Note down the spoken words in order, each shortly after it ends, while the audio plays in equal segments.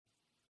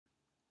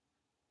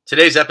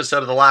Today's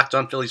episode of the Locked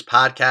On Phillies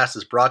podcast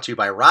is brought to you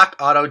by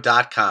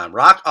RockAuto.com.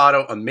 Rock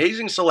Auto,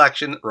 amazing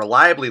selection,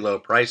 reliably low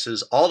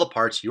prices, all the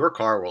parts your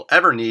car will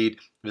ever need.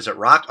 Visit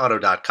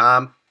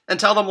RockAuto.com and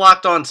tell them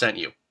Locked On sent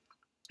you.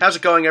 How's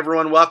it going,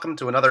 everyone? Welcome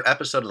to another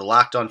episode of the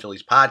Locked On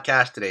Phillies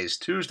podcast. Today is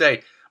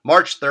Tuesday,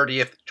 March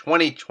 30th,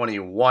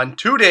 2021.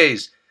 2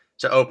 days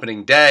to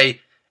opening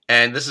day,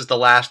 and this is the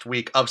last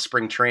week of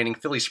spring training.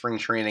 Philly spring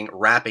training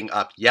wrapping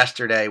up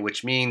yesterday,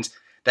 which means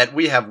that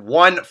we have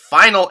one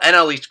final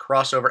NL East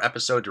crossover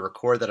episode to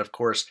record. That, of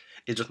course,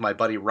 is with my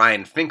buddy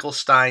Ryan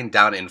Finkelstein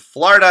down in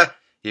Florida.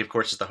 He, of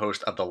course, is the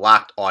host of the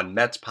Locked On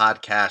Mets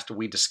podcast.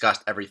 We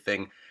discussed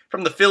everything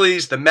from the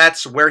Phillies, the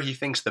Mets, where he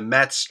thinks the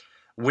Mets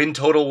win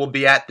total will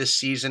be at this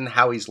season,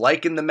 how he's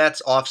liking the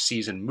Mets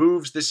off-season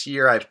moves this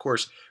year. I, of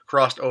course,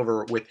 crossed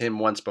over with him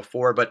once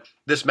before, but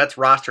this Mets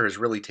roster has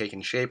really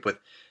taken shape with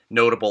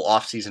notable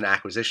offseason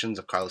acquisitions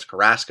of Carlos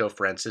Carrasco,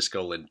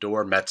 Francisco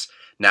Lindor. Mets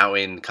now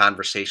in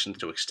conversations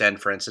to extend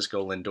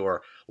Francisco Lindor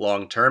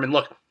long-term. And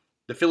look,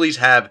 the Phillies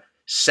have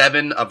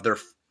seven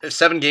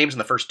games in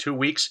the first 2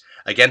 weeks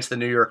against the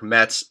New York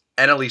Mets.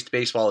 NL East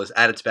baseball is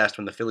at its best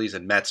when the Phillies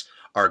and Mets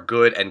are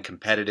good and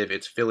competitive.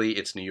 It's Philly,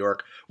 it's New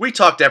York. We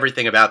talked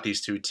everything about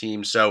these two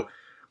teams, so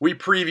we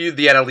previewed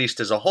the NL East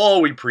as a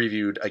whole. We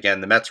previewed,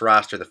 again, the Mets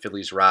roster, the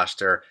Phillies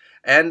roster,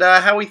 and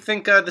how we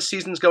think the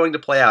season's going to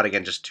play out,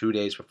 again, just 2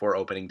 days before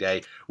opening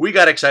day. We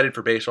got excited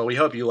for baseball. We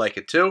hope you like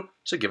it too,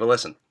 so give a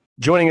listen.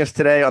 Joining us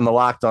today on the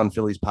Locked On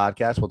Phillies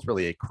podcast, well, it's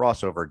really a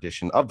crossover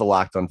edition of the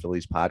Locked On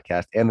Phillies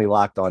podcast and the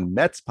Locked On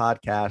Mets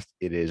podcast.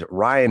 It is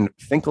Ryan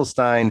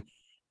Finkelstein,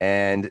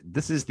 and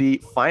this is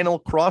the final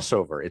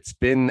crossover. It's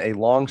been a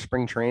long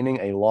spring training,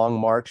 a long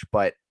March,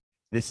 but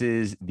this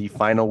is the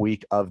final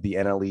week of the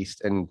NL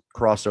East and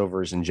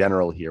crossovers in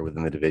general here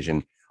within the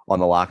division on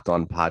the Locked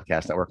On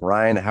Podcast Network.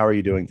 Ryan, how are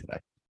you doing today?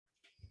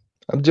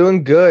 I'm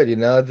doing good.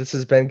 This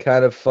has been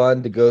kind of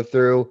fun to go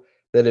through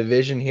the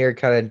division here,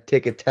 kind of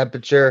take a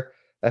temperature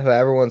of how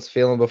everyone's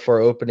feeling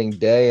before opening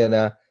day. And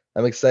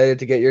I'm excited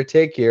to get your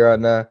take here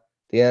on the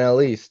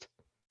NL East.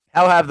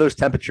 How have those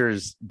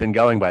temperatures been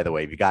going, by the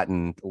way? Have you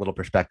gotten a little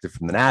perspective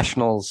from the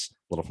Nationals,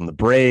 a little from the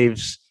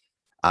Braves?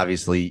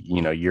 Obviously,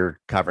 you're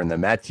covering the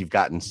Mets. You've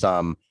gotten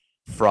some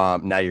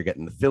from, now you're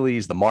getting the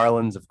Phillies, the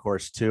Marlins, of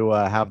course, too.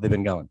 How have they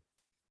been going?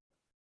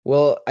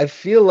 Well, I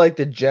feel like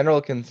the general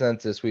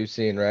consensus we've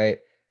seen, right,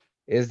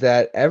 is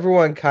that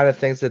everyone kind of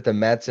thinks that the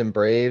Mets and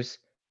Braves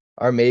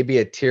are maybe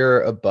a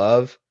tier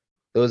above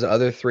those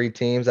other three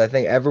teams. I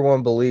think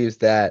everyone believes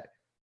that,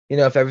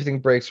 if everything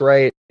breaks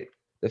right,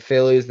 the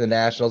Phillies, the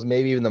Nationals,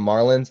 maybe even the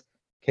Marlins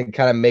can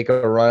kind of make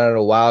a run at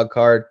a wild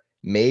card.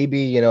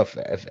 Maybe,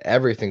 if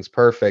everything's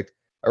perfect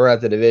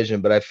around the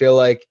division. But I feel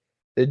like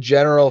the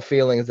general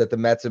feeling is that the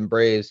Mets and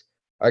Braves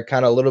are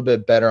kind of a little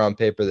bit better on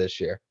paper this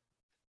year.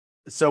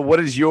 So what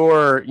is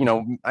your,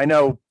 I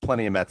know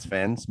plenty of Mets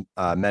fans.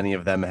 Many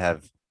of them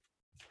have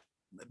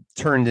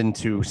turned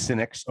into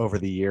cynics over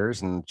the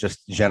years and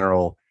just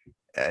general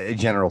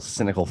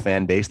cynical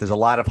fan base. There's a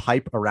lot of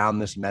hype around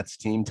this Mets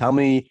team. Tell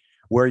me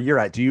where you're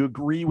at. Do you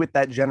agree with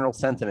that general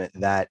sentiment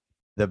that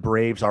the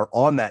Braves are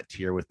on that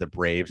tier with the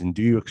Braves? And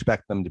do you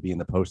expect them to be in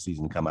the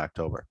postseason come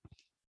October?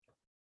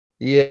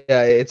 Yeah,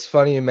 it's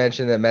funny you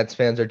mentioned that Mets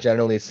fans are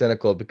generally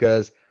cynical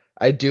because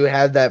I do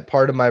have that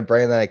part of my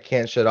brain that I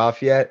can't shut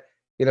off yet.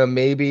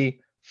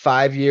 Maybe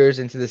 5 years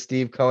into the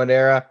Steve Cohen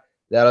era,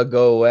 that'll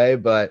go away.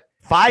 But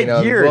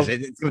 5 years,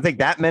 it's going to take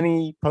that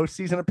many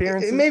postseason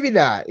appearances? Maybe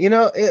not.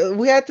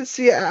 We have to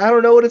see. I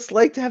don't know what it's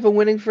like to have a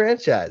winning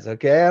franchise.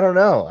 Okay, I don't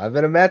know. I've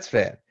been a Mets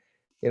fan.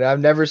 I've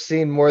never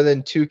seen more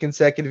than 2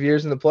 consecutive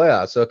years in the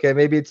playoffs. Okay,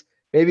 maybe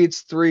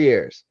it's 3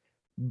 years,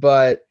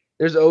 but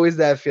there's always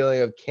that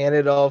feeling of, can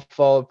it all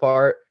fall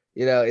apart?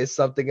 Is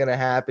something going to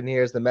happen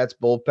here? Is the Mets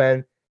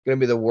bullpen going to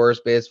be the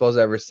worst baseball's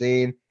ever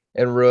seen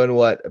and ruin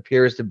what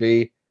appears to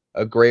be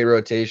a great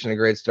rotation, a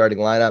great starting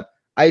lineup?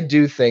 I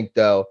do think,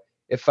 though,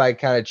 if I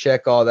kind of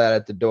check all that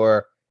at the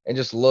door and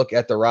just look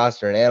at the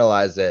roster and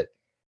analyze it,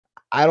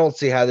 I don't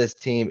see how this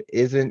team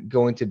isn't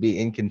going to be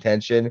in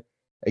contention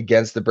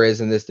against the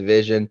Braves in this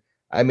division.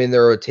 I mean,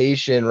 the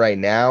rotation right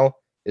now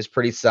is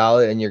pretty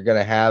solid, and you're going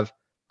to have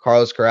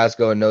Carlos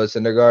Carrasco and Noah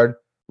Syndergaard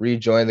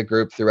rejoin the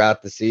group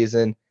throughout the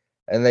season.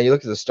 And then you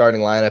look at the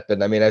starting lineup,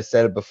 and I mean, I've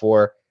said it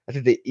before, I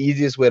think the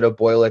easiest way to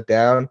boil it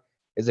down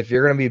is if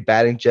you're going to be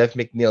batting Jeff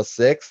McNeil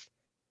sixth,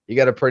 you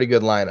got a pretty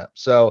good lineup.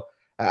 So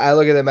I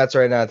look at the Mets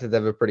right now, I think they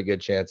have a pretty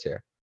good chance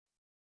here.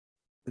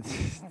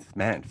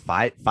 Man,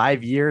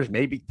 5 years,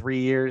 maybe 3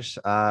 years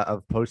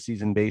of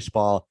postseason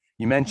baseball.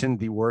 You mentioned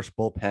the worst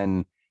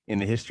bullpen in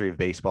the history of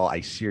baseball.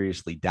 I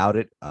seriously doubt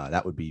it.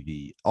 That would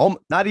be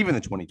not even the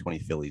 2020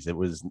 Phillies.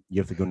 You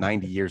have to go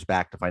 90 years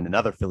back to find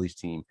another Phillies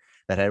team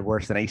that had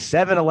worse than a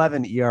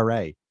 7.11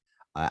 ERA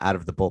out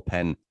of the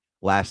bullpen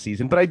last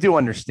season. But I do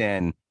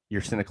understand your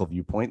cynical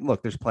viewpoint.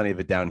 Look, there's plenty of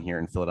it down here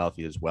in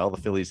Philadelphia as well.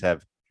 The Phillies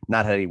have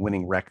not had a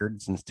winning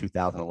record since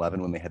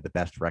 2011 when they had the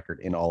best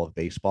record in all of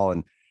baseball.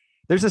 And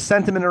there's a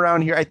sentiment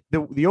around here.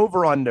 The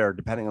over-under,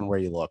 depending on where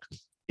you look,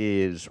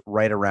 is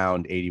right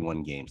around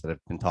 81 games that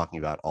I've been talking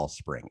about all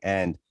spring.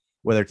 And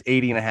whether it's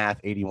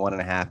 80.5,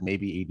 81.5,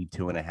 maybe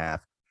 82.5.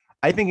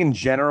 I think in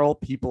general,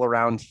 people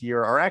around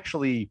here are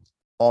actually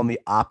on the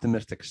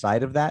optimistic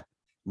side of that.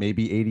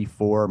 Maybe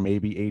 84,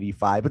 maybe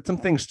 85, but some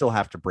things still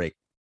have to break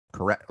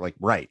correct, like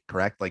right,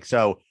 correct. Like,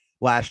 so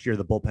last year,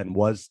 the bullpen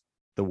was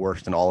the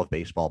worst in all of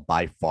baseball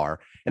by far,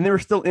 and they were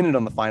still in it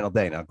on the final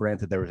day. Now,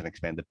 granted, there was an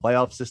expanded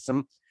playoff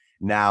system.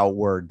 Now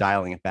we're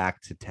dialing it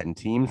back to 10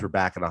 teams. We're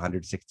back at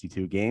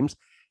 162 games.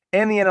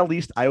 And the NL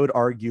East, I would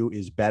argue,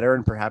 is better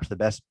and perhaps the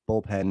best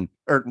bullpen,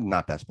 or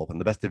not best bullpen,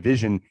 the best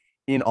division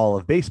in all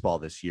of baseball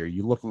this year.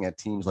 You're looking at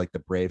teams like the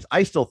Braves.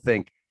 I still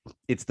think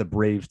it's the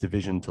Braves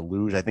division to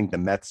lose. I think the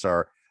Mets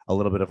are a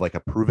little bit of like a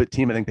prove it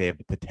team. I think they have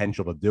the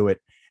potential to do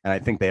it. And I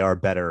think they are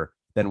better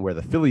than where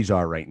the Phillies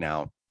are right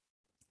now.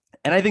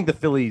 And I think the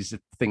Phillies, if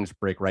things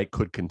break right,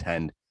 could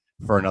contend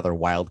for another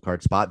wild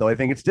card spot, though I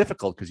think it's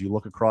difficult because you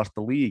look across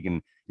the league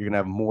and you're going to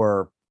have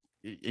more,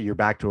 you're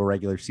back to a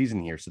regular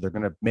season here. So they're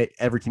going to make,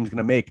 every team's going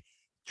to make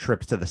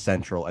trips to the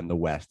Central and the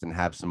West and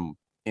have some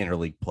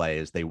interleague play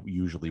as they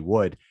usually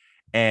would.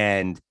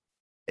 And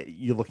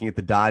you're looking at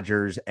the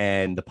Dodgers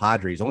and the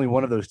Padres. Only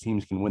one of those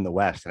teams can win the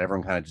West. And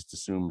everyone kind of just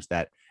assumes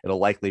that it'll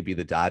likely be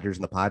the Dodgers,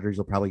 and the Padres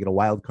will probably get a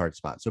wild card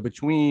spot. So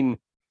between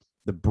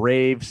the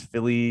Braves,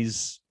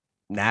 Phillies,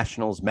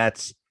 Nationals,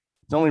 Mets,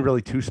 there's only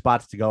really two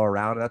spots to go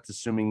around. That's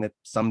assuming that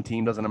some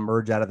team doesn't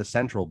emerge out of the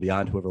Central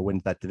beyond whoever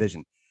wins that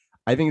division.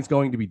 I think it's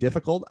going to be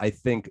difficult. I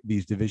think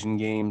these division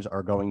games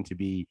are going to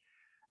be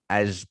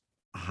as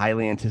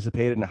highly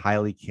anticipated and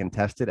highly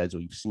contested as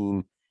we've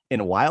seen in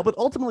a while. But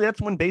ultimately,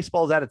 that's when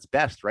baseball is at its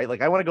best, right?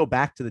 Like, I want to go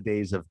back to the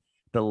days of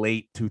the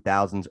late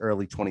 2000s,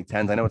 early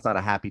 2010s. I know it's not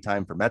a happy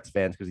time for Mets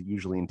fans because it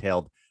usually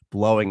entailed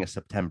blowing a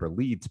September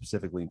lead,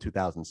 specifically in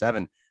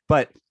 2007.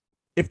 But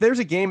if there's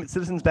a game at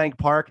Citizens Bank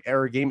Park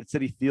or a game at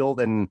Citi Field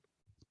and,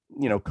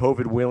 you know,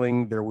 COVID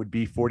willing, there would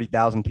be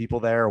 40,000 people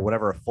there or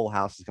whatever a full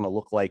house is going to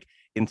look like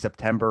in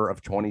September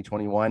of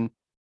 2021,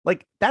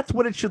 like, that's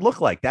what it should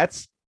look like.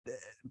 That's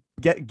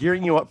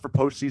gearing you up for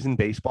postseason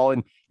baseball.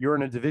 And you're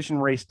in a division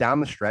race down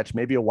the stretch,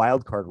 maybe a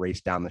wild card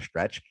race down the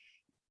stretch,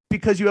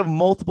 because you have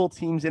multiple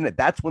teams in it.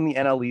 That's when the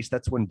NL East,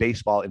 that's when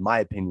baseball, in my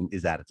opinion,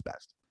 is at its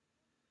best.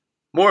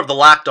 More of the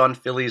Locked On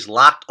Phillies,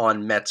 Locked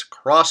On Mets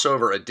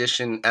crossover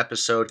edition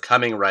episode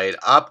coming right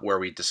up, where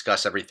we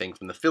discuss everything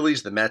from the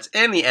Phillies, the Mets,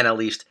 and the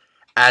NL East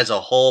as a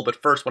whole.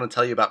 But first, I want to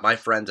tell you about my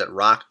friends at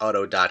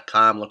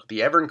RockAuto.com. Look at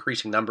the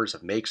ever-increasing numbers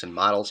of makes and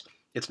models.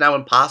 It's now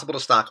impossible to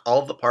stock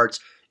all of the parts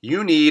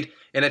you need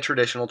in a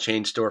traditional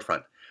chain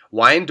storefront.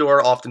 Why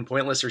endure often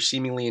pointless or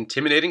seemingly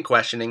intimidating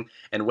questioning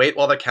and wait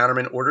while the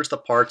counterman orders the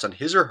parts on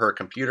his or her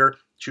computer,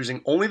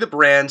 choosing only the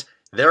brands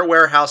their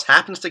warehouse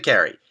happens to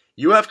carry?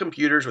 You have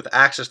computers with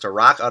access to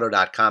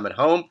RockAuto.com at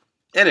home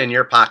and in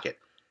your pocket.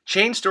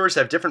 Chain stores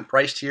have different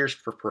price tiers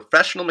for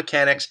professional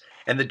mechanics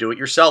and the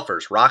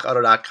do-it-yourselfers.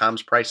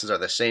 RockAuto.com's prices are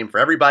the same for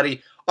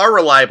everybody, are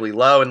reliably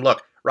low, and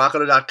look,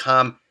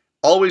 RockAuto.com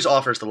always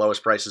offers the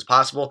lowest prices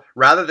possible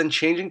rather than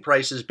changing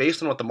prices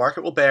based on what the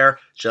market will bear,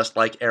 just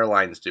like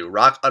airlines do.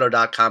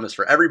 RockAuto.com is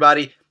for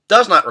everybody,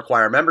 does not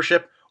require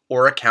membership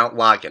or account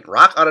login.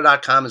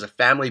 RockAuto.com is a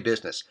family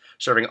business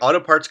serving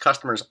auto parts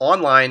customers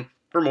online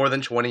for more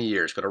than 20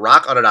 years. Go to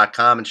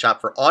rockauto.com and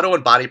shop for auto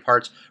and body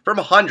parts from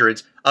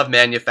hundreds of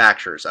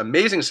manufacturers.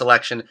 Amazing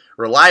selection,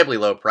 reliably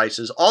low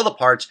prices, all the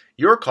parts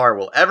your car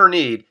will ever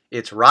need.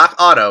 It's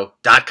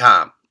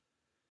rockauto.com.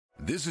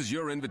 This is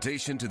your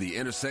invitation to the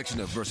intersection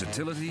of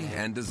versatility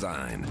and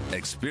design.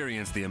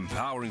 Experience the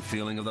empowering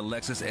feeling of the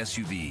Lexus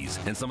SUVs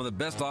and some of the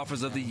best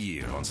offers of the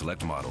year on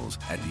select models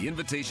at the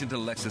Invitation to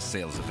Lexus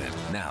sales event,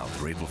 now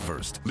through April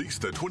 1st. Lease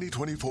the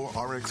 2024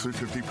 RX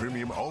 350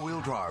 Premium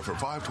all-wheel drive for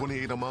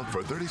 $528 a month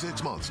for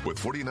 36 months with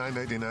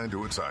 $49.99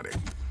 due at signing.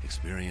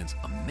 Experience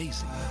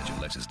amazing at your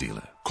Lexus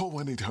dealer. Call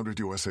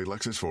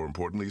 1-800-USA-LEXUS for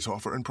important lease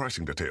offer and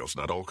pricing details.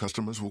 Not all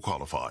customers will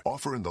qualify.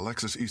 Offer in the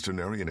Lexus Eastern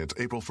area and it's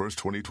April 1st,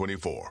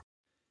 2024.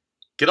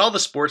 Get all the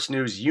sports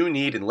news you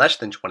need in less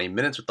than 20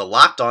 minutes with the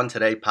Locked On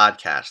Today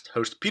podcast.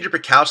 Host Peter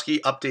Bukowski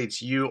updates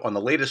you on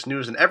the latest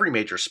news in every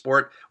major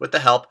sport with the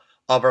help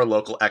of our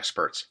local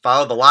experts.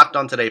 Follow the Locked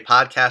On Today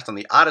podcast on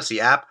the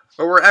Odyssey app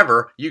or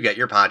wherever you get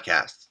your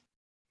podcasts.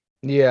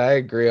 Yeah, I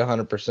agree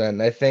 100%.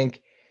 And I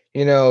think,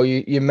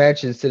 you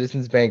mentioned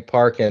Citizens Bank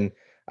Park, and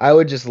I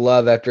would just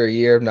love, after a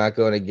year of not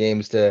going to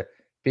games, to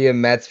be a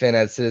Mets fan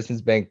at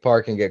Citizens Bank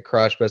Park and get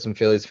crushed by some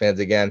Phillies fans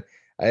again.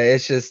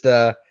 It's just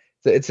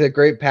it's a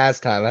great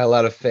pastime. I had a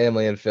lot of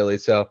family in Philly,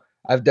 so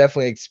I've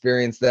definitely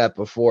experienced that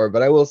before.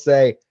 But I will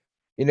say,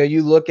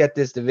 you look at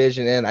this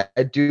division, and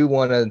I do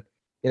want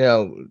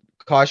to,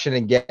 caution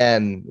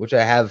again, which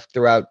I have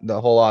throughout the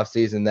whole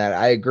offseason, that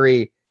I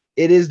agree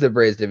it is the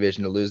Braves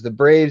division to lose. The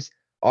Braves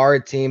are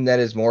a team that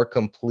is more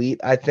complete,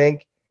 I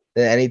think,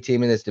 than any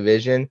team in this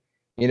division.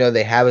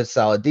 They have a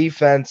solid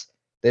defense.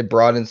 They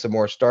brought in some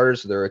more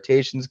starters, so their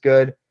rotation's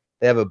good.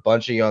 They have a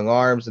bunch of young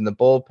arms in the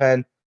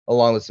bullpen,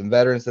 along with some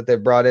veterans that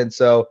they've brought in.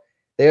 So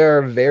they are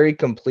a very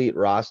complete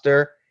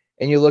roster.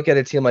 And you look at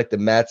a team like the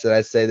Mets, and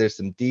I say there's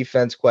some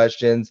defense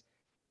questions.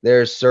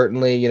 There's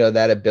certainly,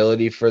 that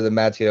ability for the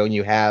Mets, when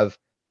you have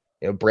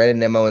Brandon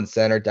Nimmo in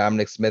center,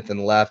 Dominic Smith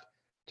in left,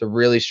 to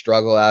really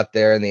struggle out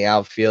there in the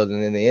outfield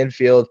and in the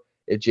infield.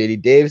 If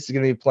JD Davis is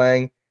going to be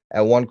playing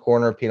at one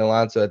corner, Pete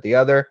Alonso at the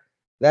other,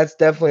 that's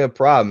definitely a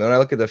problem. And when I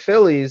look at the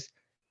Phillies,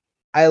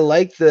 I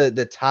like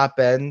the top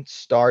end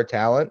star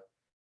talent.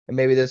 And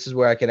maybe this is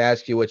where I can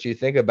ask you what you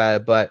think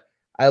about it. But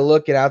I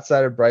look at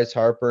outside of Bryce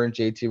Harper and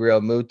JT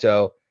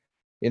Realmuto,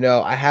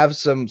 I have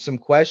some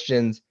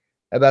questions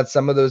about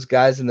some of those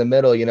guys in the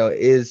middle.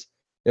 Is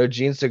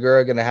Gene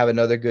Segura going to have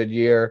another good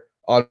year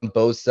on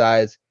both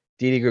sides?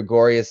 Didi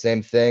Gregorius,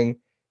 same thing.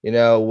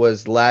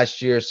 Was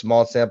last year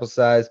small sample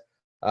size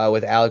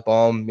with Alec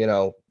Bohm.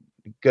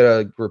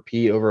 Gonna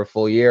repeat over a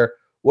full year.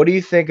 What do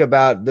you think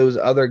about those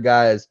other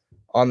guys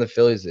on the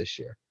Phillies this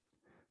year?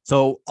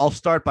 So I'll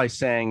start by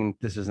saying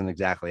this isn't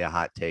exactly a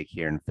hot take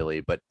here in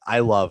Philly, but I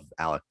love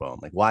Alec Bohm.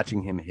 Like,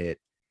 watching him hit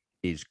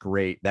is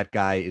great. That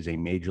guy is a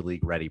major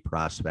league ready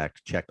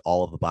prospect, checked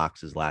all of the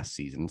boxes last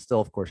season, still,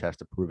 of course, has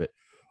to prove it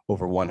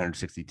over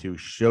 162,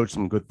 showed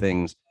some good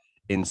things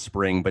in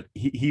spring, but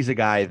he's a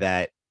guy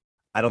that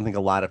I don't think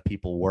a lot of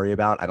people worry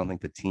about. I don't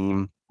think the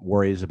team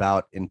worries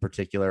about in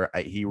particular.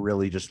 He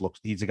really just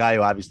he's a guy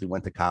who obviously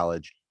went to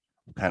college,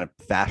 kind of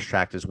fast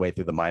tracked his way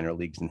through the minor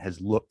leagues, and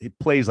he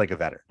plays like a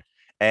veteran.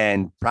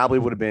 And probably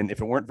would have been, if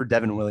it weren't for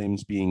Devin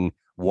Williams being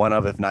one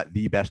of, if not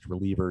the best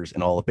relievers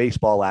in all of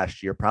baseball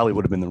last year, probably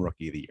would have been the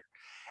rookie of the year.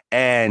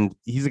 And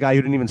he's a guy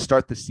who didn't even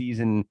start the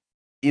season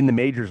in the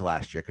majors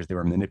last year because they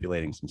were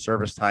manipulating some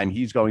service time.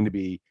 He's going to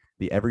be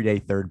the everyday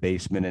third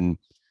baseman. And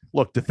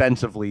look,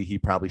 defensively, he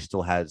probably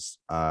still has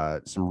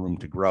some room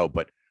to grow.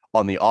 But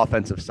on the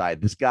offensive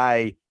side, this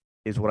guy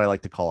is what I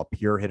like to call a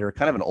pure hitter,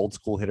 kind of an old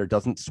school hitter,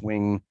 doesn't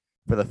swing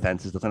for the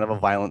fences, doesn't have a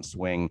violent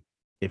swing.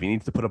 If he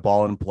needs to put a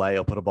ball in play,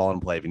 he'll put a ball in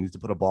play. If he needs to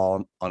put a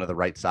ball onto the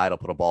right side, he'll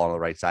put a ball on the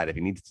right side. If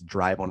he needs to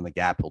drive on the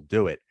gap, he'll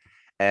do it.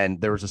 And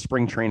there was a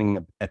spring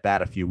training at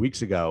bat a few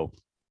weeks ago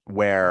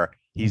where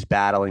he's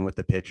battling with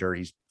the pitcher.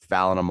 He's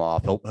fouling him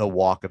off. He'll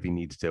walk if he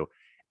needs to.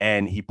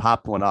 And he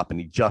popped one up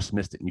and he just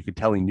missed it. And you could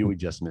tell he knew he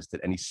just missed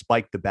it. And he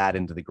spiked the bat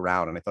into the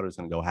ground. And I thought it was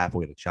going to go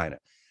halfway to China.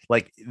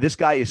 Like, this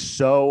guy is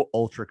so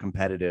ultra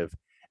competitive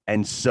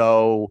and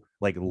so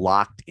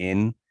locked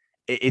in.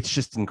 It's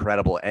just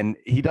incredible. And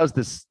he does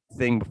this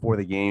thing before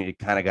the game. It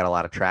kind of got a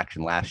lot of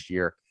traction last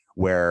year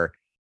where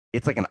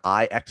it's like an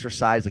eye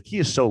exercise. Like, he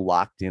is so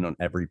locked in on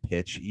every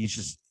pitch.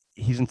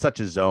 He's in such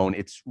a zone.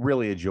 It's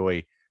really a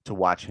joy to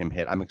watch him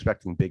hit. I'm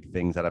expecting big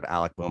things out of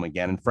Alec Bohm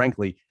again. And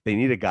frankly, they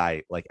need a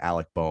guy like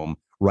Alec Bohm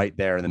right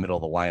there in the middle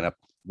of the lineup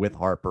with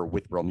Harper,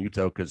 with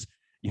Realmuto, because,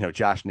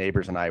 Josh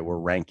Neighbors and I were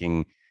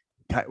ranking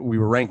the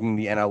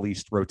NL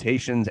East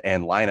rotations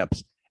and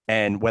lineups.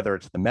 And whether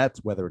it's the Mets,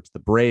 whether it's the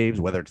Braves,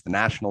 whether it's the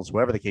Nationals,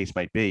 whoever the case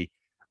might be,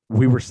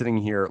 we were sitting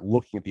here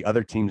looking at the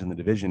other teams in the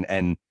division,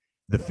 and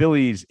the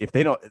Phillies, if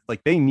they don't,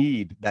 they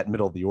need that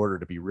middle of the order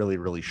to be really,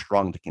 really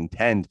strong to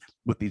contend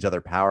with these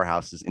other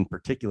powerhouses, in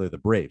particular the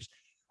Braves.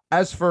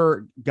 As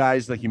for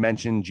guys like you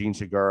mentioned, Gene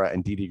Segura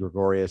and Didi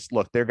Gregorius,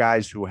 look, they're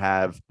guys who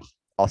have,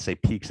 I'll say,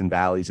 peaks and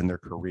valleys in their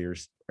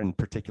careers, in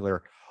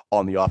particular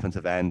on the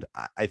offensive end.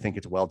 I think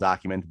it's well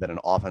documented that an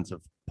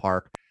offensive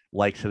park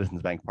like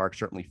Citizens Bank Park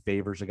certainly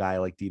favors a guy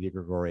like Didi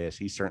Gregorius.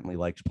 He certainly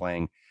likes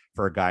playing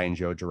for a guy in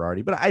Joe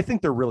Girardi, but I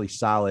think they're really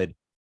solid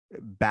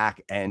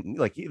back end.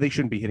 They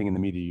shouldn't be hitting in the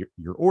meat of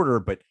your order,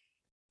 but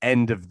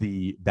end of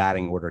the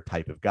batting order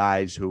type of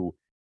guys who,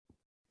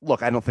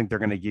 look, I don't think they're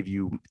going to give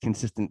you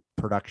consistent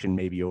production,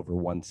 maybe over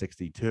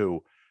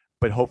 162,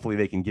 but hopefully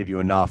they can give you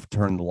enough,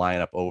 turn the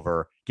lineup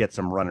over, get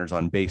some runners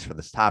on base for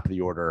this top of the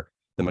order,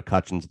 the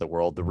McCutchens of the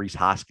world. The Rhys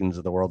Hoskins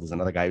of the world is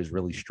another guy who's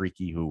really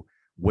streaky,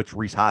 which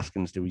Rhys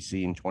Hoskins do we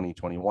see in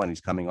 2021?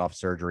 He's coming off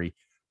surgery,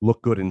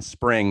 looked good in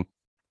spring,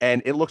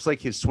 and it looks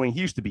like his swing,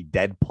 he used to be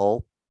dead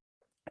pull,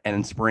 and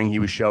in spring he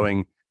was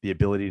showing the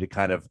ability to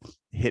kind of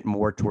hit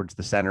more towards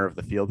the center of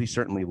the field. He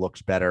certainly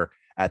looks better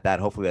at that.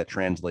 Hopefully that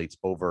translates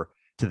over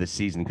to the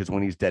season, because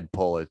when he's dead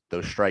pull,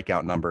 those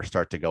strikeout numbers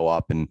start to go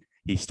up, and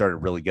he started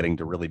really getting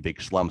to really big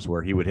slumps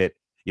where he would hit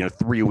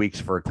 3 weeks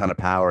for a ton of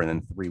power and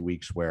then 3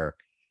 weeks where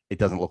it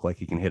doesn't look like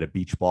he can hit a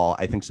beach ball.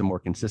 I think some more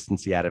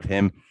consistency out of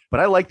him, but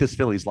I like this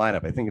Phillies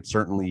lineup. I think it's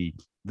certainly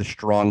the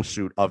strong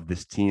suit of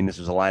this team. This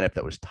was a lineup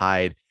that was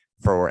tied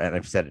for, and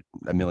I've said it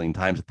a million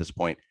times at this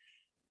point,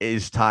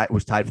 was tied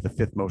for the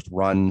 5th most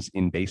runs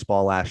in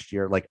baseball last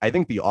year. I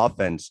think the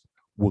offense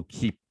will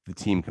keep the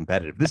team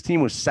competitive. This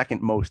team was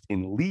 2nd most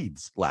in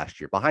leads last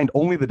year, behind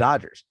only the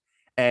Dodgers.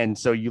 And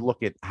so you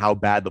look at how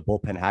bad the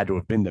bullpen had to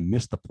have been to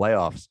miss the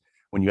playoffs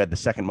when you had the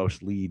 2nd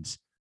most leads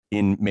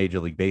in Major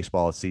League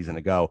Baseball a season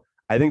ago.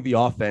 I think the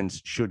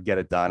offense should get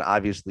it done.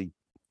 Obviously,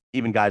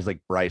 even guys like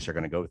Bryce are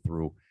going to go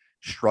through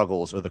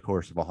struggles over the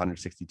course of a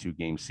 162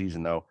 game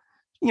season, though.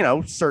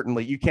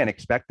 Certainly you can't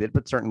expect it,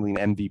 but certainly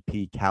an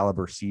MVP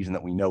caliber season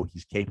that we know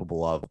he's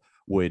capable of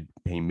would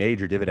pay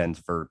major dividends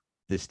for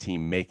this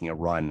team making a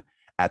run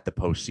at the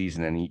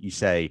postseason. And you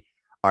say,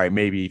 all right,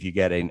 maybe if you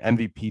get an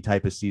MVP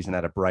type of season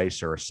out of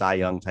Bryce or a Cy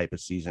Young type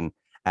of season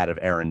out of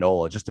Aaron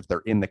Nola, just if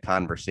they're in the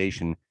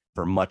conversation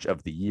for much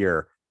of the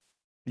year,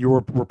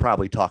 we're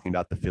probably talking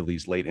about the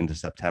Phillies late into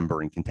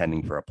September and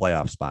contending for a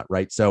playoff spot,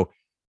 right? So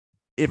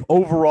if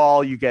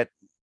overall you get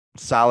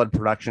solid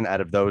production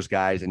out of those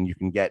guys and you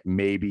can get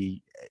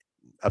maybe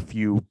a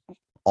few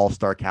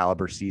all-star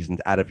caliber seasons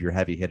out of your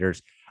heavy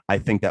hitters, I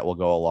think that will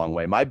go a long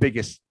way. My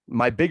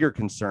bigger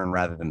concern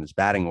rather than this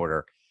batting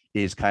order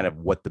is kind of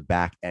what the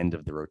back end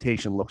of the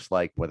rotation looks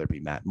like, whether it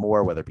be Matt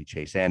Moore, whether it be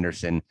Chase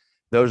Anderson.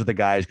 Those are the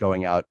guys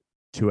going out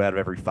 2 out of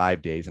every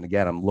 5 days. And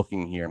again, I'm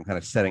looking here, I'm kind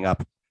of setting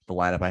up the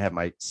lineup. I have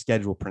my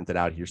schedule printed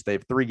out here. So they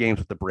have 3 games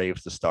with the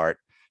Braves to start.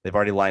 They've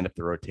already lined up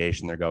the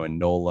rotation. They're going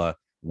Nola,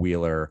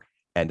 Wheeler,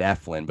 and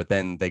Eflin, but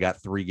then they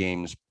got 3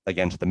 games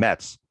against the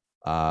Mets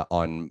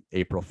on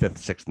April 5th,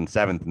 6th, and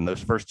 7th. And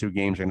those first 2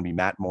 games are going to be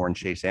Matt Moore and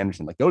Chase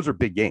Anderson. Like, those are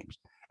big games.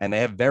 And they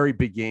have very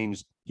big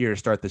games here to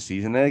start the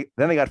season. Then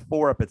they got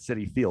 4 up at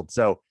Citi Field.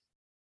 So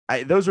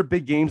those are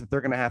big games that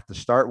they're going to have to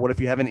start. What if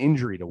you have an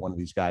injury to one of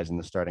these guys in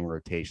the starting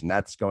rotation?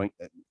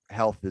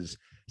 Health is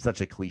such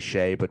a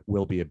cliche, but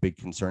will be a big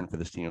concern for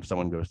this team if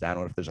someone goes down.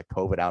 What if there's a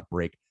COVID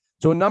outbreak?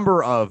 So a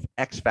number of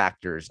X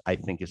factors, I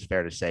think, is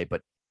fair to say.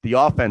 But the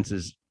offense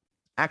is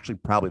actually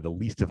probably the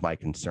least of my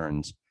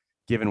concerns,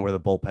 given where the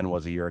bullpen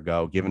was a year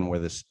ago, given where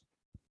this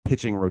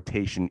pitching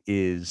rotation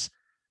is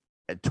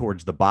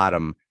towards the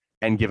bottom,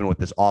 and given what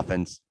this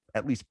offense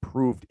at least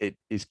proved it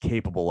is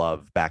capable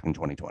of back in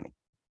 2020.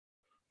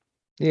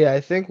 Yeah,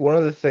 I think one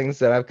of the things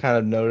that I've kind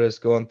of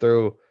noticed going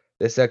through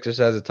this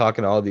exercise of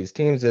talking to all these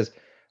teams is,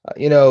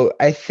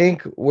 I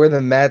think where the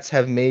Mets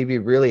have maybe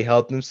really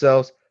helped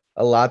themselves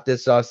a lot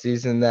this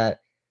offseason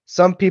that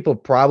some people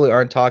probably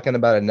aren't talking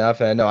about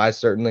enough, and I know I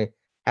certainly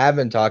have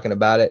been talking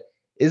about it,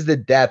 is the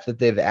depth that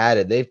they've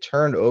added. They've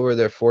turned over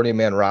their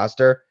 40-man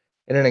roster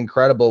in an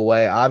incredible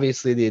way.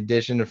 Obviously, the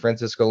addition of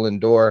Francisco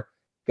Lindor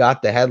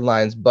got the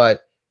headlines,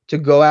 but to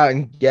go out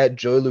and get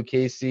Joey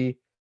Lucchesi,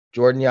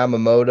 Jordan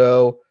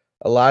Yamamoto,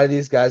 a lot of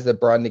these guys that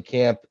brought into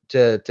camp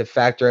to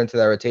factor into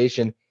that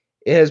rotation,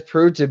 it has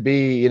proved to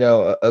be,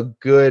 a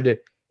good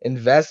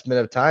investment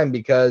of time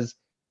because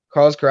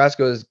Carlos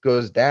Carrasco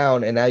goes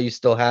down, and now you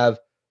still have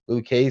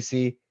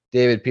Lucchesi,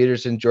 David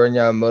Peterson, Jordan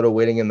Yamamoto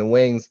waiting in the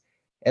wings.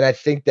 And I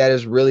think that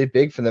is really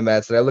big for the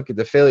Mets. And I look at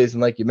the Phillies,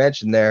 and like you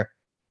mentioned there,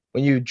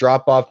 when you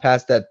drop off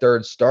past that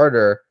third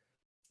starter,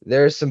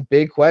 there's some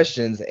big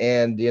questions.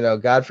 And,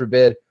 God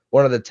forbid,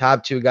 one of the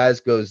top 2 guys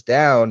goes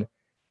down.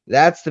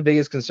 That's the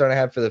biggest concern I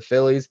have for the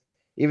Phillies,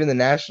 even the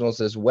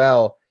Nationals as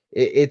well.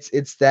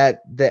 It's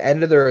that the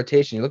end of the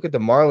rotation. You look at the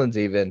Marlins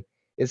even.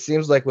 It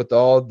seems like with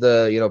all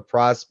the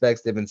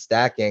prospects they've been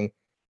stacking,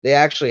 they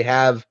actually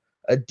have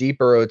a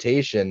deeper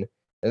rotation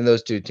than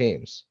those 2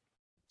 teams.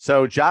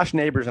 So Josh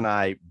Neighbors and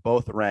I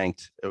both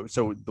ranked.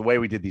 So the way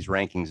we did these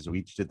rankings is we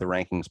each did the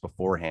rankings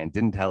beforehand,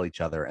 didn't tell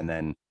each other, and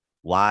then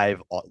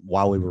live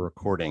while we were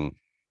recording,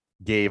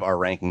 gave our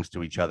rankings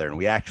to each other. And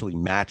we actually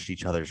matched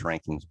each other's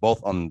rankings,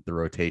 both on the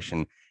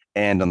rotation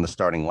and on the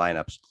starting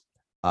lineups.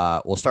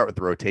 We'll start with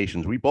the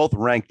rotations. We both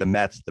ranked the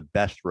Mets the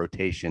best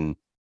rotation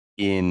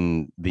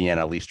in the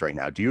NL East right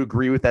now. Do you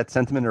agree with that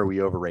sentiment, or are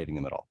we overrating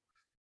them at all?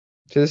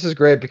 So this is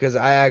great because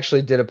I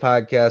actually did a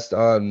podcast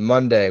on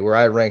Monday where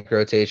I ranked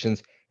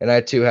rotations, and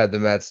I too had the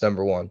Mets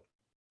number 1.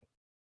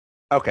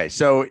 Okay,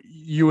 so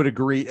you would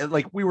agree.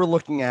 Like, we were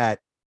looking at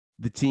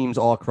the teams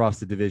all across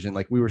the division.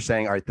 Like, we were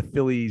saying, all right, the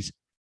Phillies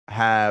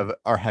have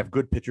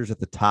good pitchers at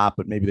the top,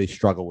 but maybe they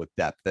struggle with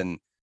depth. And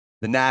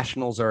the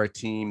Nationals are a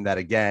team that,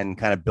 again,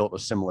 kind of built a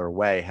similar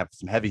way, have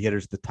some heavy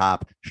hitters at the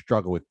top,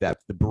 struggle with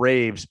depth. The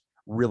Braves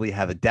really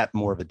have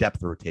more of a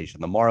depth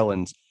rotation. The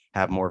Marlins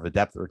have more of a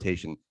depth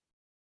rotation.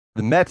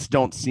 The Mets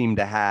don't seem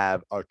to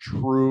have a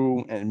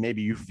true, and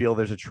maybe you feel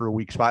there's a true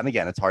weak spot. And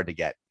again, it's hard to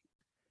get.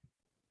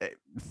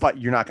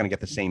 You're not going to get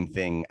the same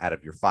thing out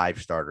of your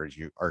 5 starters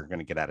you are going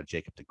to get out of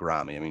Jacob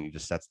deGrom. I mean, he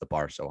just sets the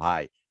bar so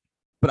high.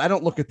 But I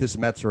don't look at this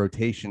Mets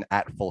rotation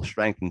at full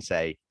strength and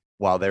say,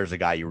 well, there's a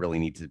guy you really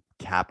need to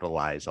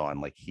capitalize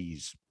on. Like,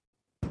 he's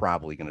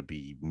probably going to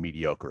be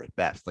mediocre at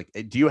best. Like,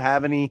 do you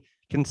have any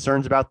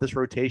concerns about this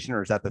rotation,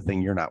 or is that the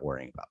thing you're not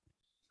worrying about?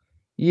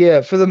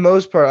 Yeah, for the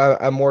most part,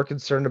 I'm more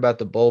concerned about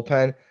the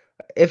bullpen.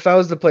 If I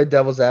was to play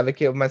devil's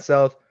advocate with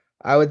myself,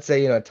 I would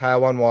say,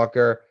 Taijuan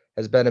Walker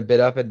has been a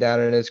bit up and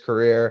down in his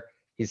career.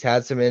 He's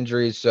had some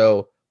injuries,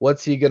 so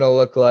what's he going to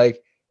look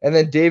like? And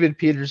then David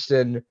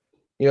Peterson,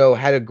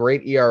 had a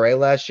great ERA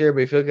last year,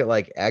 but if you look at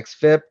like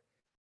xFIP,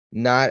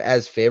 not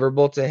as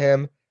favorable to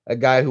him, a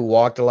guy who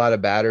walked a lot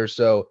of batters.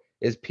 So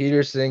is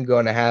Peterson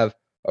going to have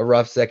a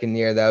rough second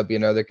year? That would be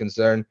another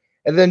concern.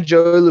 And then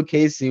Joey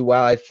Lucchesi,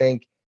 while I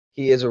think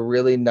he is a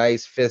really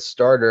nice 5th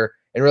starter,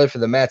 and really for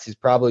the Mets, he's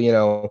probably,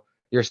 your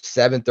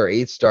 7th or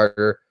 8th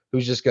starter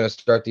who's just going to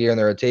start the year in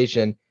the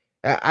rotation.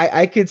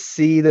 I could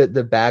see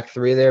the back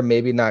 3 there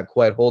maybe not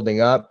quite holding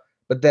up.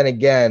 But then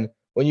again,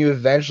 when you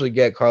eventually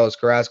get Carlos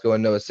Carrasco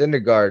and Noah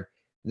Syndergaard,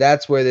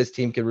 that's where this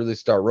team could really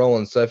start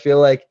rolling. So I feel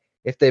like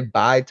if they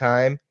buy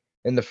time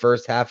in the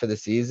first half of the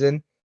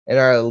season and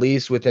are at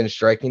least within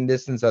striking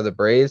distance of the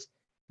Braves,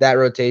 that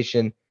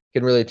rotation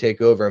can really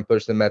take over and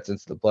push the Mets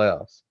into the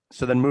playoffs.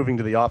 So then moving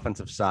to the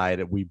offensive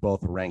side, we both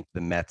ranked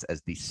the Mets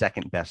as the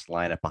second best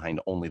lineup behind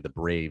only the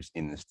Braves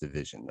in this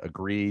division.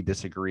 Agree,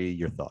 disagree,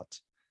 your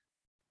thoughts?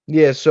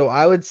 Yeah, so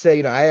I would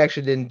say, I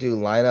actually didn't do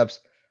lineups.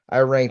 I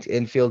ranked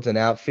infields and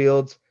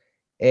outfields,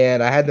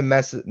 and I had the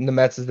Mets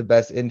as the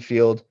best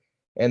infield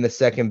and the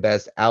second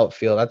best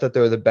outfield. I thought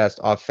they were the best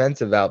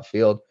offensive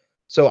outfield.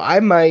 So I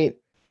might,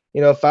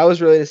 if I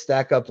was really to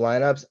stack up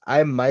lineups,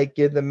 I might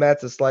give the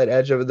Mets a slight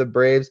edge over the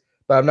Braves,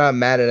 but I'm not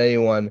mad at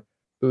anyone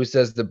who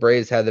says the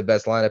Braves had the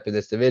best lineup in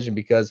this division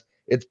because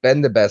it's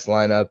been the best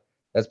lineup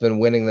that's been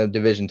winning the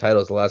division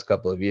titles the last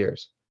couple of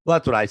years. Well,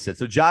 that's what I said.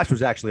 So Josh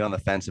was actually on the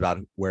fence about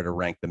where to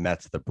rank the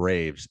Mets, the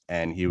Braves,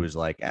 and he was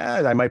like,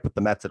 I might put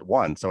the Mets at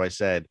 1. So I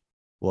said,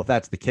 well, if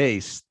that's the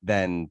case,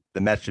 then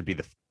the Mets should be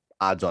the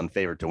odds-on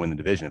favorite to win the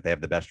division if they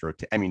have the best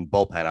rotation. I mean,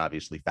 bullpen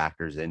obviously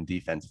factors in,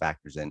 defense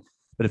factors in,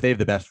 but if they have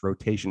the best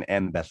rotation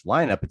and the best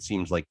lineup, it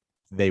seems like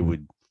they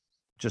would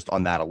just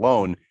on that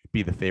alone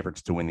be the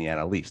favorites to win the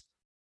NL East.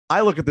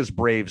 I look at this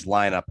Braves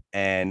lineup,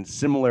 and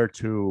similar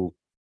to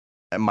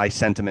my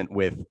sentiment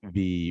with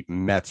the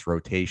Mets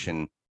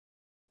rotation,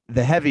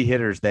 the heavy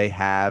hitters they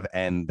have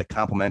and the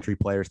complementary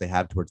players they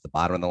have towards the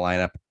bottom of the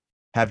lineup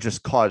have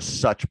just caused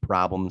such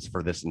problems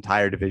for this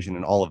entire division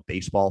and all of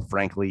baseball,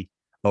 frankly,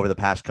 over the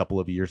past couple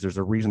of years. There's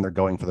a reason they're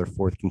going for their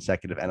 4th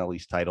consecutive NL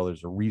East title.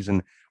 There's a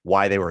reason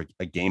why they were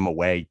a game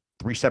away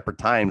 3 separate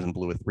times and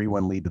blew a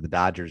 3-1 lead to the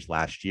Dodgers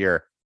last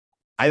year.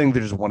 I think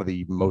they're just one of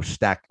the most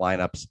stacked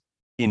lineups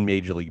in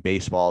Major League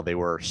Baseball. They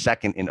were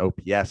second in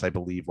OPS, I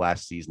believe,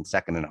 last season,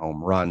 second in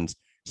home runs,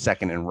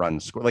 second in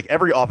runs scored. Like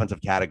every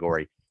offensive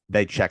category,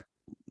 they checked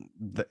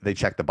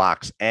the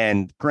box.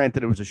 And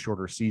granted, it was a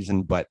shorter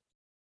season, but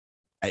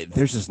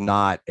there's just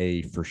not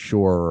a for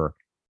sure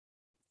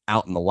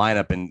out in the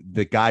lineup. And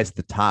the guys at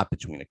the top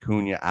between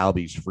Acuna,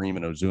 Albies,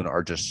 Freeman, Ozuna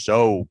are just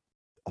so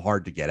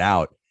hard to get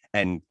out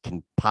and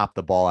can pop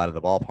the ball out of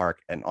the ballpark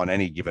and on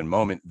any given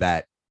moment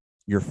that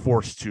you're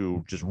forced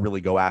to just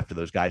really go after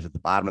those guys at the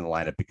bottom of the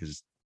lineup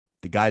because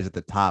the guys at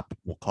the top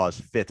will cause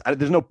fits.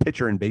 There's no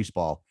pitcher in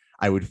baseball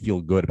I would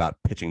feel good about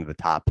pitching to the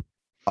top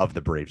of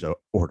the Braves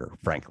order,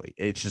 frankly.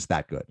 It's just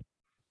that good.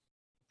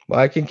 Well,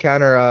 I can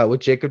counter with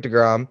Jacob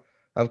deGrom.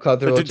 I'm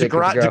comfortable with Jacob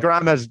deGrom.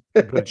 DeGrom has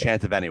a good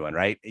chance of anyone,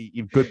 right?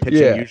 Good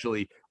pitching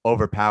usually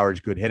overpowers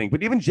good hitting.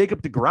 But even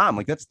Jacob deGrom,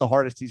 like that's the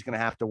hardest he's going to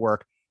have to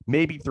work.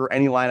 Maybe through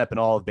any lineup in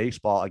all of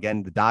baseball.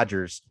 Again, the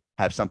Dodgers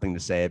have something to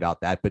say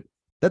about that. But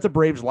that's a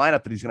Braves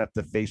lineup that he's going to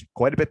have to face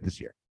quite a bit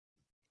this year.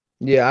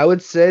 Yeah, I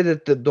would say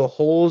that the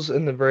holes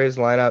in the Braves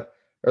lineup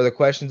or the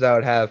questions I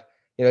would have,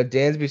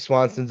 Dansby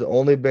Swanson's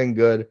only been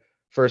good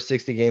for a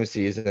 60-game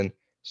season.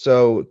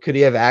 So could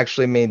he have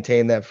actually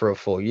maintained that for a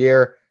full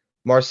year?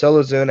 Marcell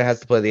Ozuna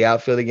has to play the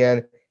outfield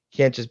again.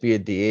 Can't just be a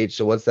DH.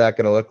 So what's that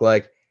going to look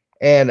like?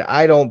 And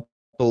I don't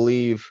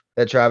believe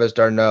that Travis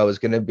d'Arnaud is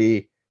going to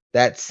be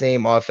that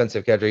same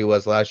offensive catcher he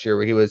was last year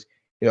where he was,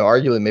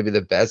 arguably maybe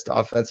the best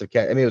offensive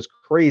catcher. I mean, it was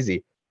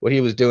crazy what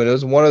he was doing. It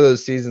was one of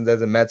those seasons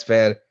as a Mets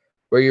fan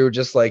where you were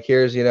just like,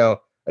 here's,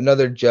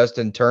 another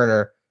Justin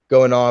Turner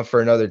going on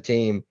for another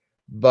team.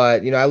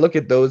 But, I look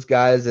at those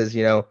guys as,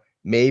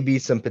 maybe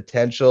some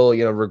potential,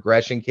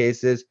 regression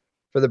cases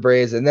for the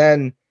Braves. And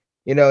then,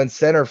 in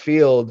center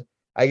field,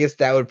 I guess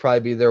that would probably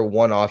be their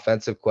one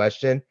offensive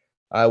question,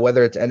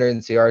 whether it's Ender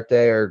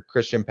Inciarte or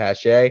Christian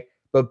Pache.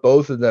 But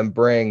both of them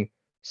bring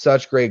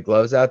such great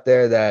gloves out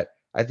there that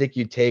I think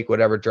you take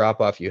whatever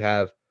drop-off you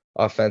have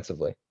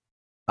offensively.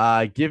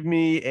 Give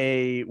me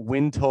a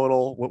win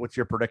total. What's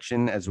your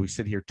prediction as we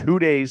sit here 2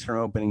 days from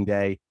opening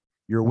day?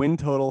 Your win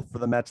total for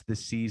the Mets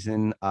this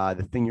season,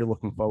 the thing you're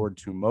looking forward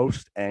to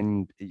most,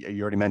 and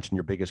you already mentioned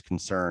your biggest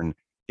concern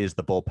is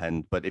the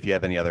bullpen, but if you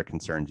have any other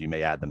concerns, you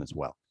may add them as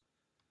well.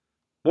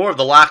 More of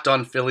the Locked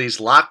On Phillies,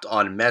 Locked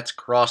On Mets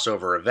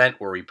crossover event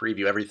where we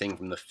preview everything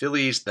from the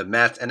Phillies, the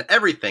Mets, and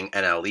everything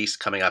NL East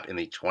coming up in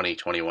the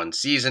 2021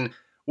 season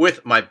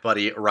with my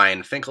buddy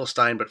Ryan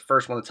Finkelstein. But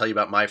first, I want to tell you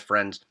about my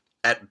friends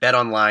at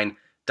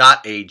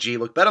BetOnline.ag.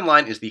 Look,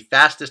 BetOnline is the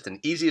fastest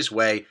and easiest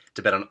way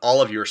to bet on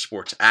all of your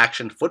sports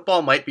action.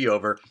 Football might be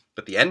over,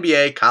 but the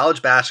NBA,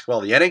 college basketball,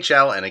 the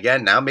NHL, and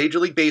again, now Major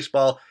League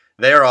Baseball,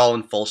 they are all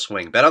in full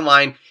swing.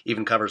 BetOnline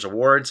even covers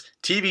awards,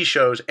 TV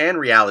shows, and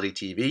reality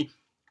TV.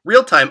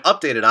 Real-time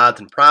updated odds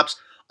and props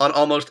on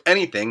almost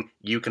anything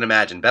you can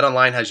imagine.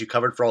 BetOnline has you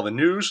covered for all the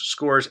news,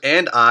 scores,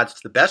 and odds.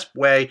 It's the best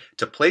way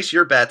to place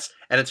your bets,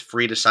 and it's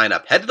free to sign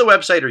up. Head to the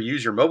website or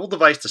use your mobile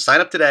device to sign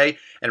up today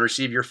and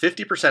receive your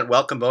 50%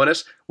 welcome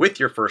bonus with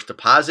your first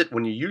deposit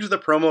when you use the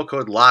promo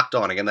code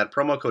LOCKEDON. Again, that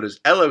promo code is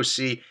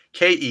LOCKEDON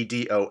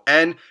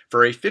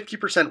for a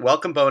 50%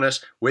 welcome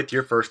bonus with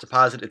your first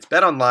deposit. It's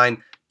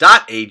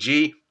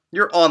BetOnline.ag,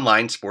 your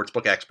online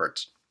sportsbook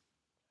experts.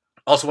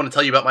 Also want to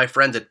tell you about my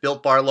friends at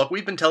Built Bar. Look,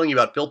 we've been telling you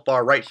about Built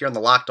Bar right here on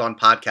the Locked On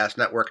Podcast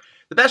Network,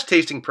 the best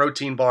tasting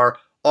protein bar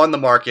on the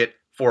market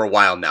for a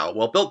while now.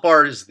 Well, Built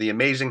Bar is the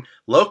amazing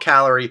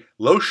low-calorie,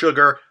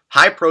 low-sugar,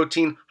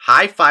 high-protein,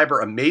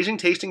 high-fiber, amazing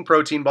tasting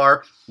protein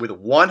bar with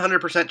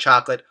 100%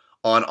 chocolate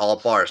on all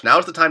bars. Now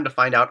is the time to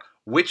find out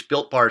which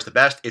Built Bar is the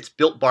best. It's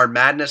Built Bar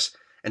Madness,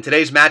 And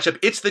today's matchup,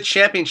 it's the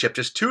championship.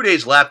 Just 2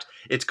 days left.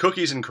 It's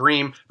Cookies and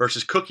Cream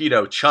versus Cookie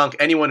Dough Chunk.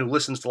 Anyone who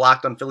listens to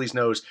Locked on Phillies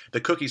knows the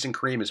Cookies and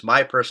Cream is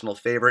my personal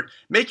favorite.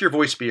 Make your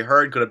voice be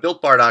heard. Go to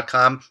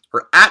BuiltBar.com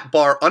or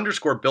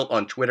 @bar_built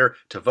on Twitter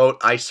to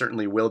vote. I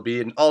certainly will be.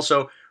 And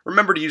also,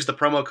 remember to use the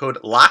promo code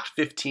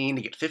LOCKED15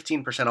 to get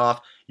 15% off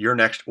your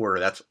next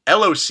order. That's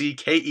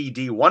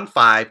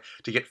LOCKED15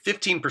 to get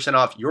 15%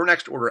 off your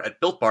next order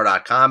at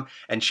BuiltBar.com.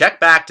 And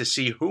check back to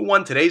see who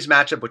won today's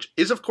matchup, which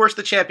is, of course,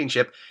 the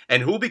championship,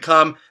 and who will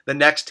become the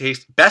next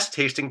best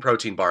tasting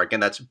protein bar. Again,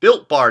 that's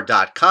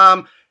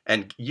BuiltBar.com,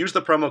 and use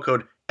the promo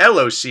code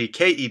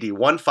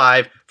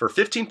LOCKED15 for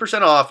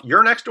 15% off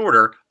your next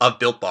order of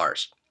Built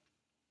Bars.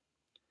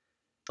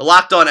 The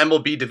Locked On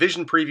MLB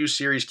Division Preview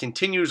Series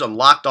continues on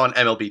Locked On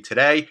MLB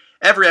Today.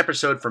 Every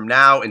episode from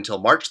now until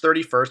March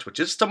 31st, which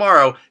is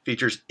tomorrow,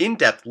 features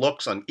in-depth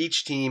looks on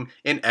each team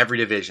in every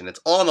division. It's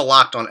all on the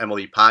Locked On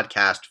MLB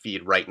podcast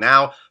feed right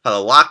now, on the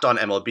Locked On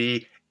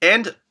MLB,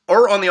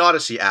 or on the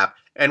Odyssey app,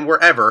 and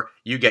wherever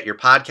you get your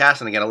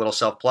podcasts. And again, a little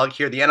self-plug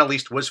here. The NL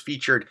East was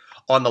featured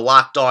on the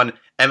Locked On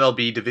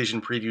MLB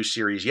Division Preview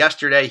Series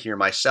yesterday. Here,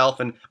 myself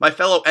and my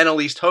fellow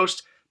NL East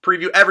hosts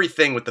preview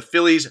everything with the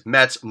Phillies,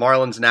 Mets,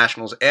 Marlins,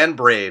 Nationals, and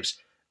Braves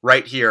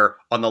right here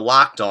on the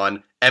Locked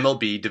On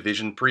MLB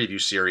Division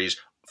Preview Series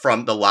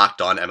from the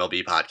Locked On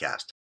MLB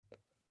podcast.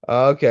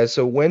 Okay,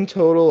 so win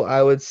total,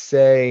 I would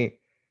say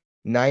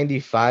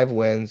 95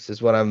 wins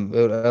is what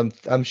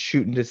I'm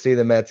shooting to see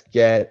the Mets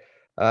get.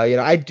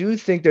 I do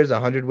think there's a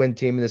 100-win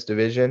team in this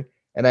division,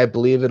 and I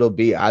believe it'll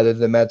be either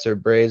the Mets or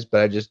Braves, but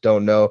I just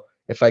don't know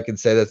if I can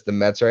say that's the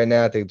Mets right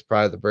now. I think it's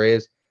probably the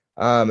Braves.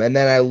 And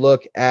then I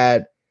look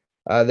at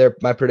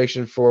my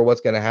prediction for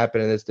what's going to happen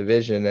in this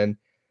division, and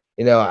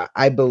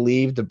I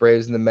believe the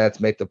Braves and the Mets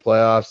make the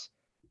playoffs.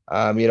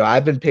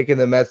 I've been picking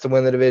the Mets to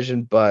win the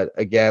division, but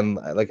again,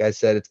 like I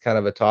said, it's kind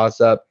of a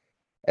toss-up.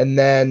 And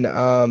then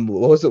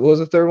what was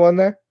the third one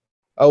there?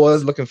 Oh, what I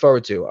was looking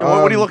forward to. What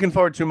are you looking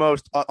forward to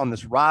most on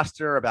this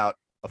roster about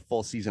a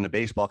full season of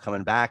baseball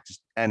coming back?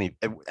 Just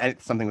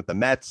something with the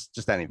Mets,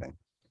 just anything.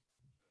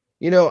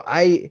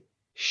 I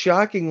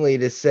shockingly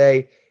to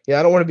say,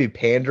 I don't want to be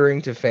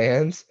pandering to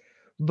fans,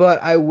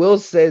 but I will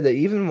say that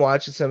even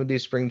watching some of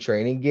these spring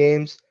training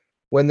games,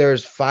 when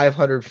there's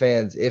 500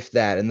 fans, if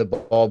that, in the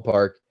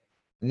ballpark,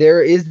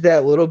 there is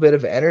that little bit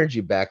of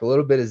energy back, a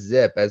little bit of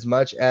zip. As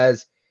much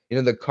as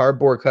the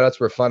cardboard cutouts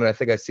were fun, and I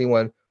think I see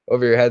one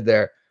over your head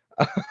there.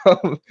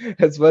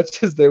 As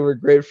much as they were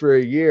great for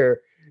a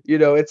year,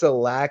 it's a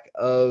lack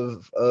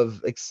of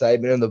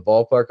excitement in the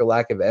ballpark, a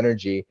lack of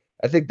energy.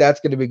 I think that's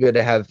going to be good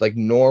to have like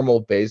normal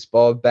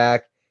baseball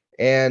back.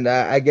 And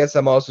I guess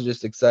I'm also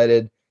just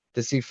excited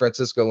to see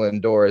Francisco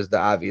Lindor as the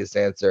obvious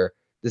answer,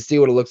 to see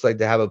what it looks like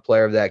to have a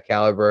player of that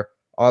caliber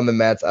on the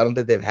Mets. I don't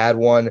think they've had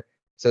one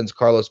since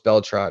Carlos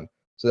Beltran.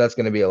 So that's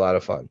going to be a lot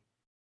of fun.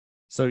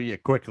 So yeah,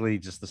 quickly,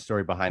 just the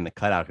story behind the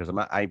cutout, because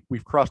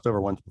we've crossed over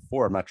once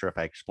before. I'm not sure if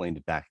I explained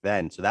it back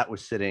then. So that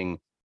was sitting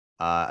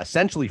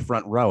essentially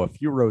front row, a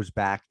few rows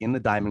back in the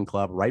Diamond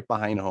Club, right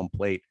behind home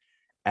plate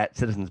at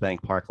Citizens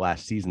Bank Park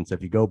last season. So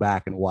if you go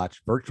back and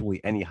watch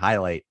virtually any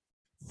highlight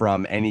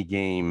from any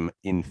game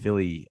in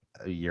Philly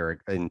year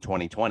in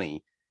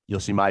 2020, you'll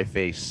see my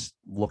face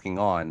looking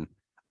on,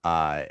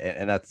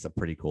 and that's a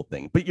pretty cool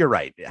thing. But you're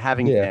right,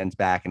 having fans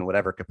back in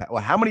whatever capacity.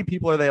 Well, how many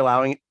people are they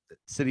allowing at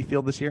Citi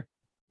Field this year?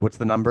 What's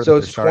the number? So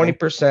it's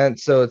 20%.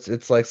 So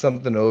it's like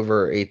something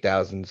over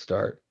 8,000 to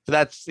start. So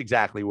that's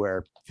exactly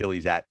where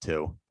Philly's at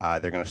too.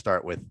 They're going to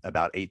start with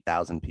about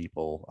 8,000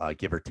 people,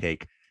 give or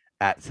take,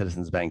 at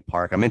Citizens Bank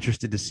Park. I'm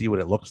interested to see what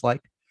it looks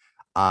like.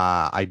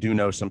 I do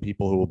know some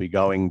people who will be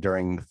going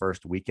during the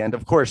first weekend.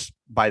 Of course,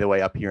 by the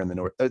way, up here in the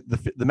north,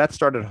 the Mets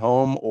started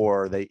home,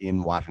 or are they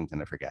in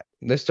Washington? I forget.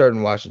 They start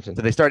in Washington.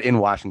 So they start in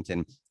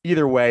Washington.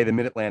 Either way, the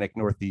Mid-Atlantic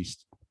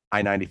Northeast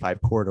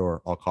I-95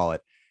 corridor, I'll call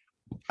it.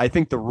 I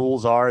think the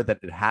rules are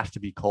that it has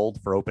to be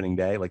cold for opening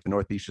day. Like the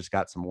Northeast just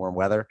got some warm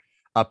weather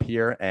up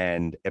here.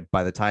 And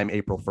by the time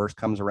April 1st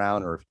comes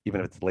around, or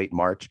even if it's late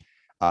March,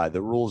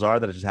 the rules are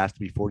that it just has to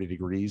be 40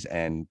 degrees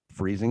and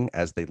freezing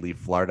as they leave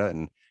Florida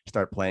and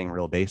start playing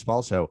real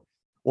baseball. So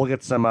we'll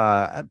get some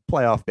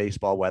playoff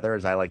baseball weather,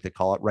 as I like to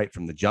call it, right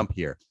from the jump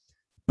here.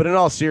 But in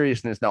all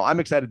seriousness, no,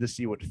 I'm excited to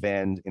see what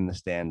fans in the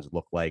stands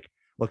look like.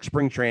 Look,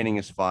 spring training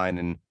is fun,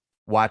 and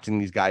watching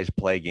these guys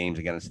play games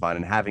again is fun,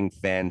 and having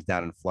fans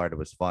down in Florida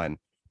was fun.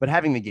 But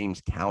having the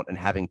games count and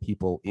having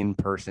people in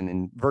person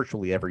in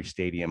virtually every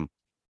stadium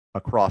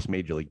across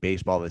Major League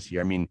Baseball this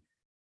year. I mean,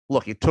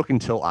 look, it took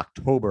until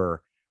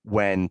October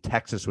when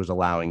Texas was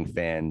allowing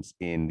fans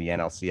in the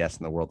NLCS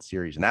and the World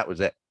Series, and that was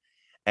it.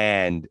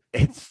 And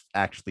it's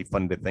actually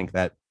funny to think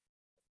that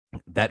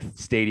that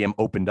stadium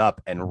opened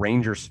up and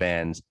Rangers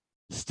fans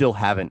still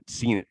haven't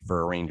seen it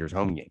for a Rangers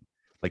home game.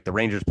 Like the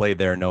Rangers played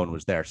there, no one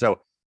was there. So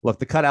look,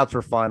 the cutouts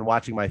were fun.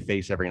 Watching my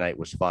face every night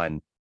was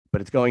fun,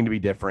 but it's going to be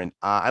different.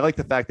 I like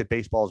the fact that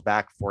baseball is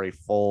back for a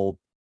full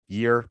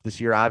year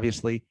this year,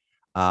 obviously.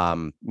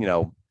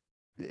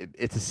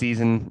 It's a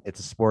season. It's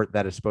a sport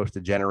that is supposed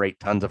to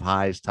generate tons of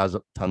highs,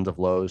 tons of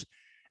lows.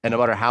 And no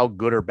matter how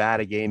good or bad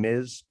a game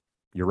is,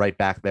 you're right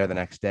back there the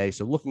next day.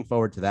 So looking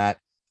forward to that.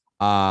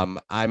 I'm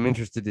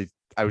interested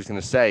I was going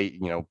to say,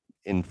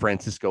 in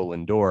Francisco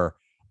Lindor,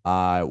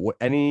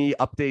 any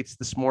updates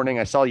this morning?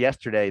 I saw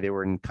yesterday they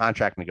were in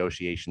contract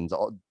negotiations.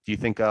 Do you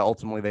think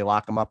ultimately they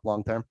lock him up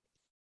long term?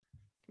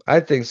 I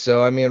think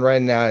so. I mean,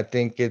 right now I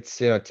think it's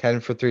 10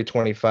 for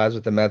 325s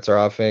what the Mets are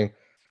offering.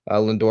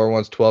 Lindor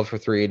wants 12 for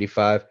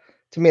 385.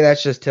 To me,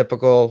 that's just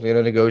typical,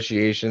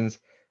 negotiations.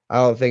 I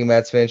don't think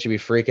Mets fans should be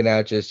freaking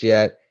out just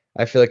yet.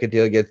 I feel like a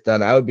deal gets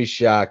done. I would be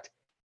shocked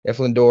if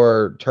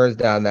Lindor turns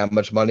down that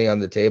much money on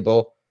the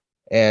table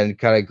and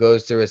kind of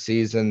goes through a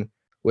season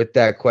with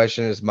that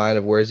question in his mind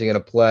of where is he going to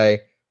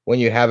play when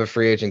you have a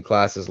free agent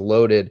class as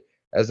loaded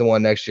as the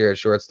one next year at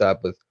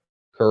shortstop with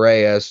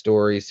Correa,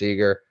 Story,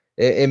 Seager.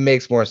 It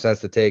makes more sense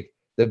to take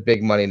the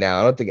big money now.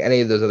 I don't think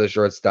any of those other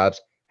shortstops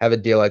have a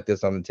deal like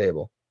this on the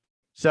table.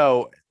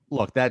 So,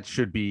 look, that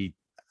should be,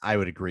 I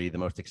would agree, the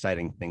most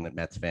exciting thing that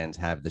Mets fans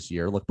have this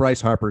year. Look,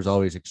 Bryce Harper is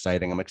always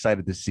exciting. I'm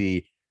excited to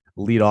see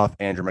leadoff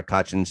Andrew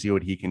McCutchen, see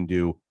what he can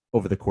do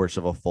over the course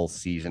of a full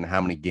season,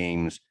 how many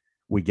games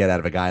we get out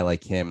of a guy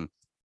like him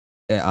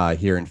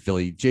here in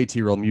Philly.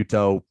 JT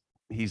Realmuto,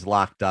 he's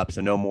locked up,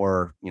 so no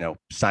more,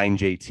 sign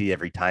JT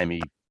every time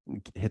he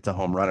hits a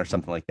home run or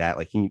something like that.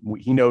 Like he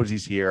knows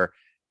he's here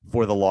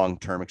for the long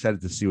term.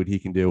 Excited to see what he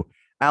can do.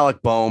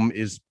 Alec Boehm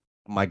is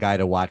my guy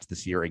to watch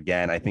this year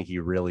again. I think he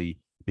really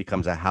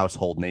becomes a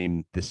household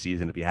name this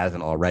season if he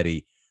hasn't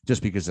already,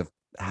 just because of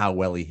how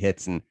well he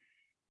hits and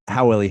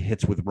how well he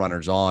hits with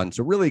runners on.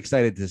 So really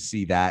excited to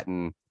see that,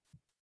 and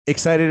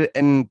excited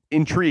and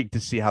intrigued to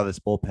see how this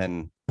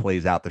bullpen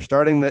plays out. They're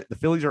starting the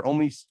Phillies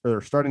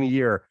are starting the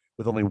year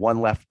with only one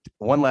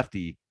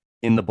lefty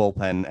in the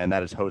bullpen, and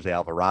that is Jose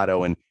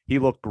Alvarado. And he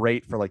looked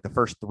great for like the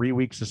first 3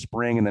 weeks of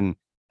spring and then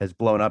has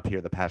blown up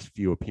here the past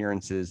few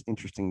appearances.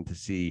 Interesting to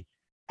see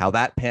how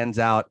that pans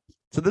out.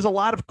 So there's a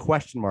lot of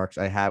question marks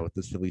I have with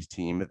this Phillies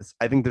team.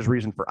 I think there's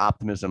reason for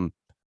optimism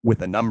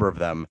with a number of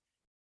them,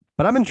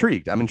 but I'm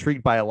intrigued. I'm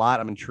intrigued by a lot.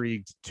 I'm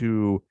intrigued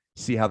to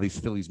see how these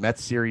Phillies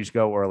Mets series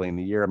go early in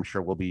the year. I'm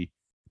sure we'll be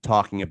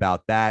talking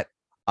about that.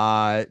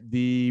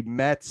 The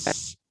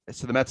Mets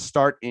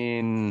start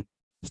in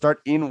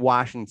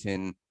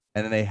Washington,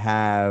 and then they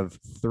have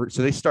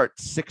so they start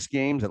 6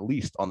 games at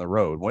least on the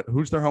road.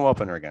 Who's their home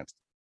opener against?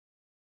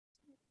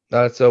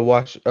 It's the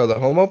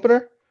home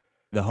opener?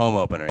 The home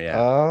opener,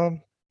 yeah.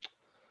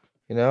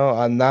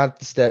 I'm not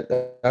the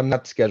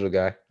schedule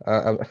guy.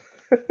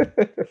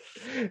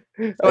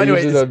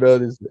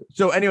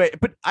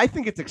 But I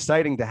think it's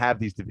exciting to have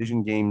these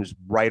division games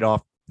right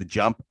off the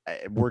jump.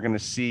 We're going to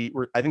see.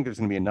 I think there's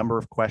going to be a number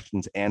of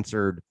questions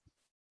answered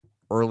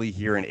early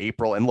here in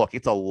April. And look,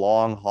 it's a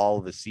long haul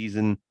of the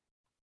season.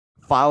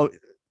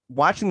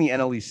 Watching the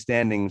NL East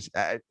standings,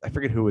 I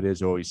forget who it is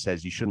who always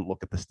says you shouldn't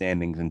look at the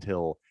standings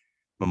until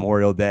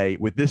Memorial Day.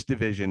 With this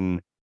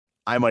division,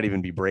 I might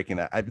even be breaking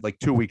that. I'd like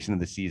 2 weeks into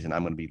the season,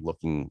 I'm going to be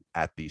looking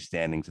at these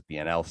standings, at the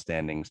NL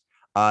standings.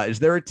 Is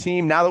there a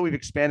team, now that we've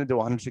expanded to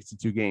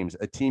 162 games,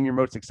 a team you're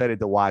most excited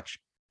to watch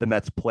the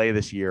Mets play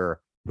this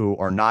year who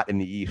are not in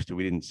the East, who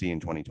we didn't see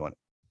in 2020?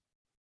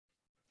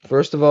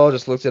 First of all,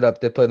 just looked it up.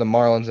 They play the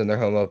Marlins in their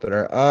home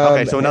opener.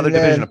 Okay, so another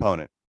division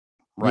opponent.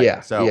 Right. Yeah.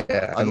 So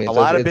yeah. a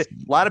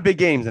lot of big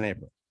games in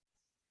April.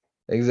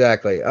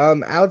 Exactly.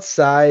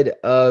 Outside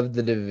of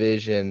the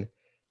division,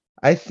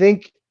 I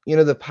think,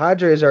 the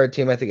Padres are a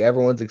team I think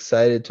everyone's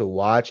excited to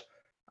watch.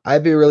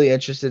 I'd be really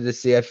interested to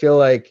see. I feel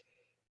like,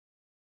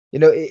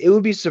 it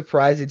would be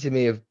surprising to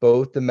me if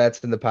both the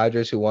Mets and the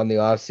Padres, who won the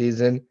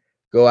offseason,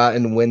 go out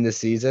and win the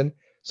season.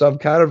 So I'm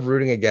kind of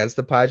rooting against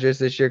the Padres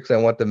this year because I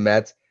want the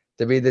Mets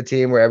to be the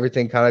team where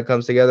everything kind of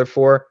comes together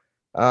for.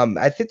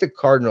 I think the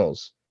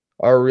Cardinals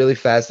are a really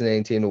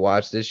fascinating team to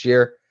watch this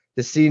year.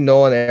 To see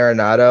Nolan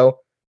Arenado,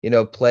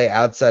 play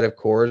outside of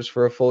Coors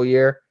for a full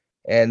year.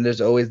 And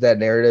there's always that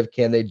narrative,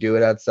 can they do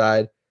it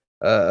outside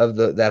of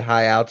that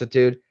high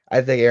altitude?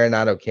 I think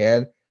Arenado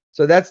can.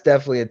 So that's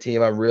definitely a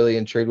team I'm really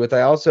intrigued with.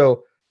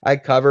 I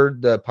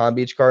covered the Palm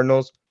Beach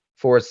Cardinals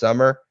for a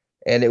summer,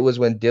 and it was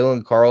when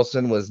Dylan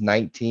Carlson was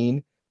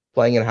 19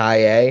 playing in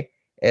high A.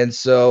 And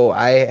so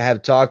I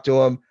have talked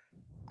to him.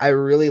 I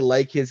really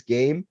like his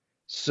game.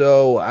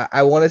 So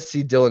I want to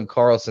see Dylan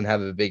Carlson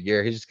have a big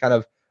year. He's just kind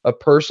of a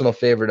personal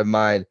favorite of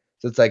mine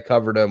since I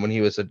covered him when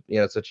he was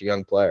such a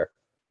young player.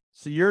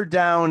 So you're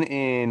down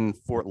in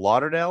Fort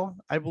Lauderdale,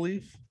 I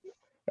believe?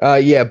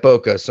 Yeah,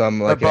 Boca. So I'm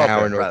like Boca, an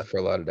hour north of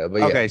Fort Lauderdale.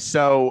 But okay, yeah.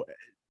 So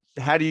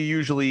how do you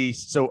usually?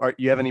 So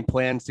you have any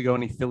plans to go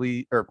any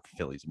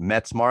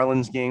Mets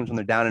Marlins games when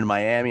they're down in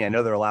Miami? I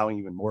know they're allowing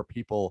even more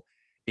people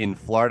in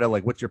Florida.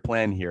 Like, what's your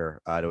plan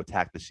here to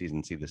attack the season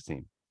and see this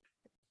team?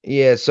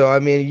 Yeah, so I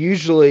mean,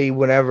 usually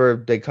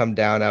whenever they come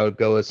down, I would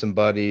go with some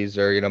buddies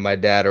or my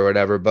dad or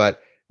whatever. But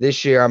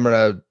this year, I'm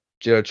gonna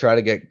try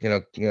to get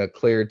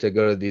cleared to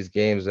go to these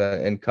games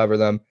and cover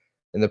them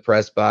in the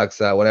press box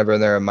whenever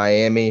they're in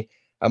Miami.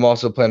 I'm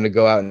also planning to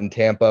go out in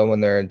Tampa when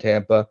they're in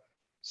Tampa.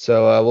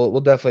 So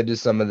we'll definitely do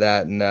some of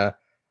that. And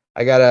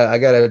I got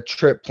a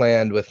trip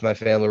planned with my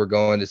family. We're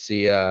going to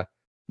see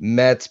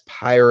Mets,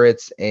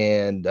 Pirates,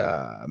 and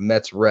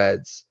Mets,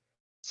 Reds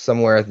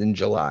somewhere in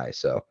July.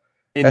 So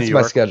In that's New my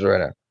York? schedule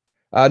right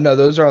now. No,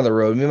 those are on the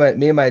road.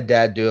 Me and my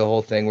dad do a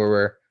whole thing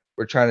where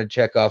we're trying to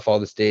check off all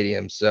the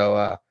stadiums.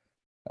 So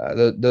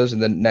those are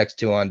the next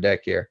two on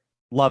deck here.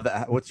 Love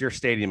that. What's your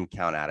stadium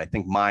count at? I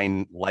think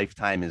mine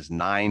lifetime is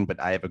 9, but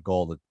I have a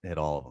goal to hit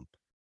all of them.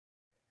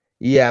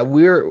 Yeah,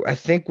 I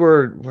think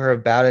we're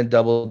about in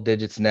double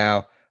digits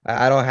now.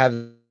 I don't have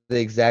the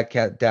exact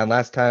count down.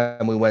 Last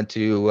time we went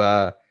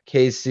to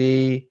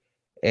KC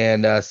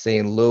and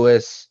St.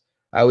 Louis.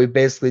 We've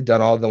basically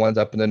done all the ones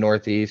up in the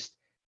Northeast,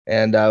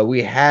 and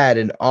we had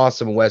an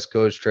awesome West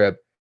Coast trip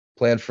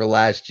planned for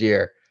last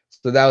year.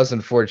 So that was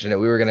unfortunate.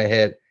 We were gonna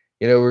hit,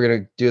 we were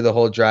gonna do the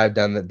whole drive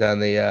down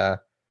the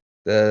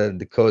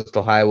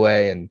coastal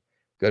highway and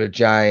go to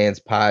Giants,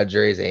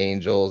 Padres,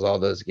 Angels, all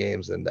those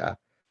games, and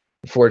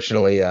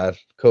unfortunately,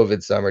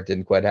 COVID summer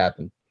didn't quite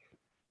happen.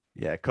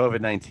 Yeah,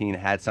 COVID-19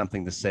 had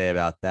something to say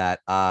about that.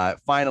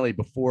 Finally,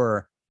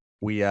 before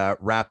we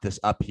wrap this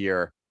up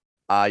here,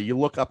 you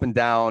look up and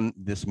down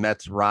this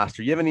Mets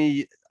roster. You have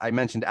any? I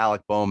mentioned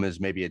Alec Bohm as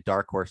maybe a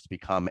dark horse to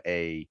become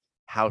a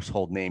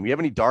household name. You have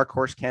any dark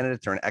horse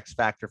candidates or an X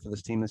factor for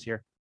this team this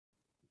year?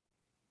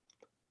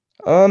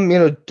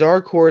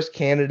 Dark horse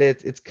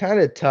candidates, it's kind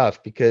of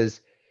tough because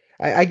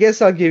I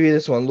guess I'll give you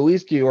this one.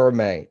 Luis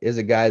Guillorme is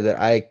a guy that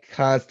I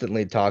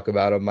constantly talk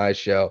about on my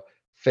show.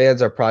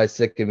 Fans are probably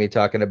sick of me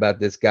talking about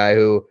this guy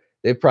who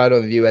they probably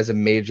don't view as a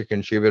major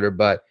contributor,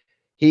 but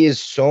he is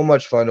so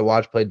much fun to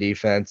watch play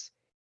defense.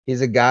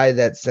 He's a guy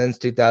that since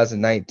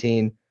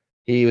 2019,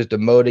 he was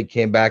demoted,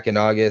 came back in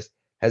August,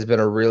 has been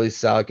a really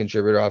solid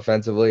contributor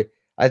offensively.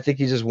 I think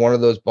he's just one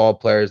of those ball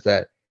players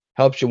that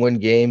helps you win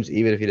games,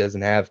 even if he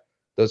doesn't have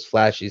those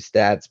flashy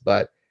stats.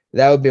 But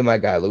that would be my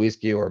guy, Luis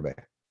Guillorme.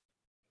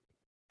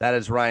 That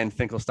is Ryan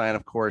Finkelstein,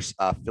 of course.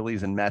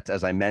 Phillies and Mets,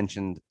 as I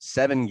mentioned,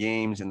 7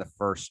 games in the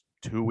first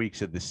 2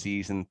 weeks of the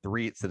season,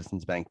 3 at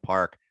Citizens Bank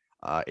Park,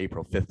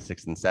 April 5th,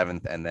 6th, and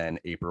 7th, and then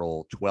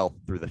April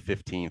 12th through the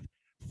 15th,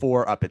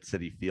 4 up at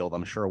Citi Field.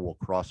 I'm sure we'll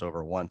cross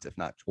over once, if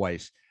not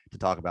twice, to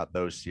talk about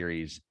those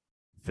series.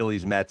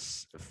 Phillies,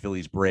 Mets,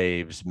 Phillies,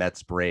 Braves,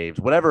 Mets, Braves,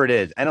 whatever it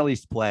is, NL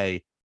East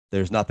play,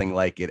 there's nothing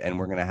like it, and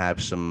we're going to have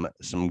some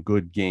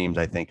good games,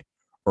 I think,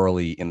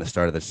 early in the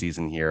start of the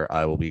season here.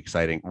 Will be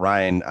exciting.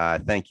 Ryan,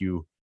 thank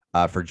you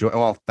for joining.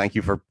 Well, thank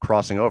you for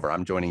crossing over.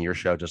 I'm joining your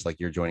show just like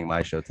you're joining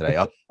my show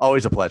today.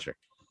 Always a pleasure.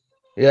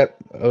 Yep,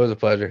 it was a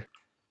pleasure.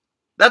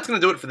 That's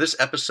going to do it for this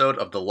episode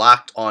of the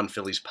Locked On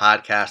Phillies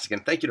podcast.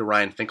 Again, thank you to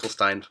Ryan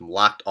Finkelstein from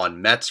Locked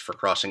On Mets for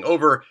crossing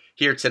over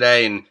here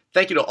today. And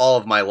thank you to all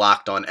of my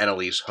Locked On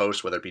NL East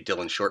hosts, whether it be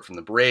Dylan Short from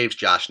the Braves,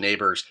 Josh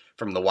Neighbors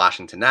from the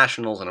Washington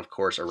Nationals, and of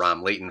course,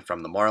 Aram Leighton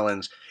from the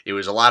Marlins. It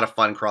was a lot of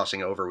fun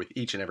crossing over with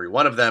each and every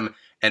one of them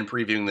and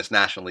previewing this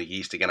National League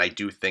East. Again, I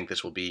do think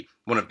this will be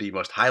one of the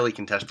most highly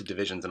contested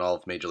divisions in all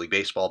of Major League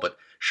Baseball, but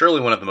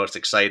surely one of the most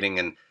exciting.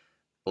 And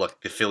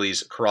look, the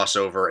Phillies cross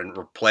over and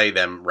play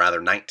them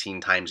rather 19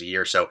 times a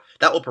year. So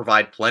that will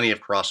provide plenty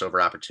of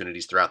crossover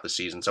opportunities throughout the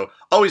season. So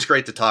always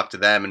great to talk to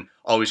them and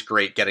always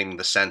great getting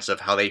the sense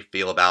of how they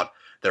feel about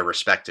their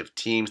respective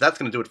teams. That's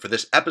going to do it for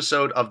this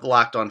episode of the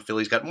Locked On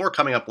Phillies. Got more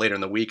coming up later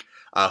in the week.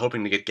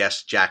 Hoping to get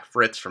guests Jack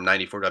Fritz from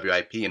 94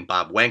 WIP and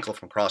Bob Wankel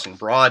from Crossing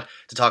Broad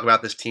to talk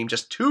about this team.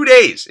 Just 2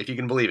 days, if you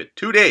can believe it,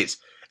 2 days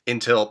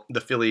until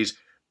the Phillies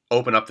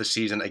open up the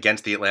season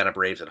against the Atlanta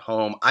Braves at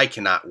home. I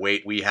cannot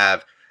wait. We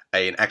have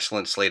an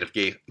excellent slate of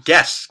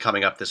guests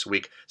coming up this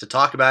week to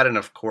talk about it. And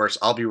of course,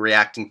 I'll be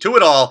reacting to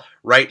it all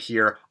right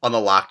here on the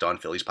Locked On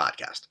Phillies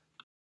podcast.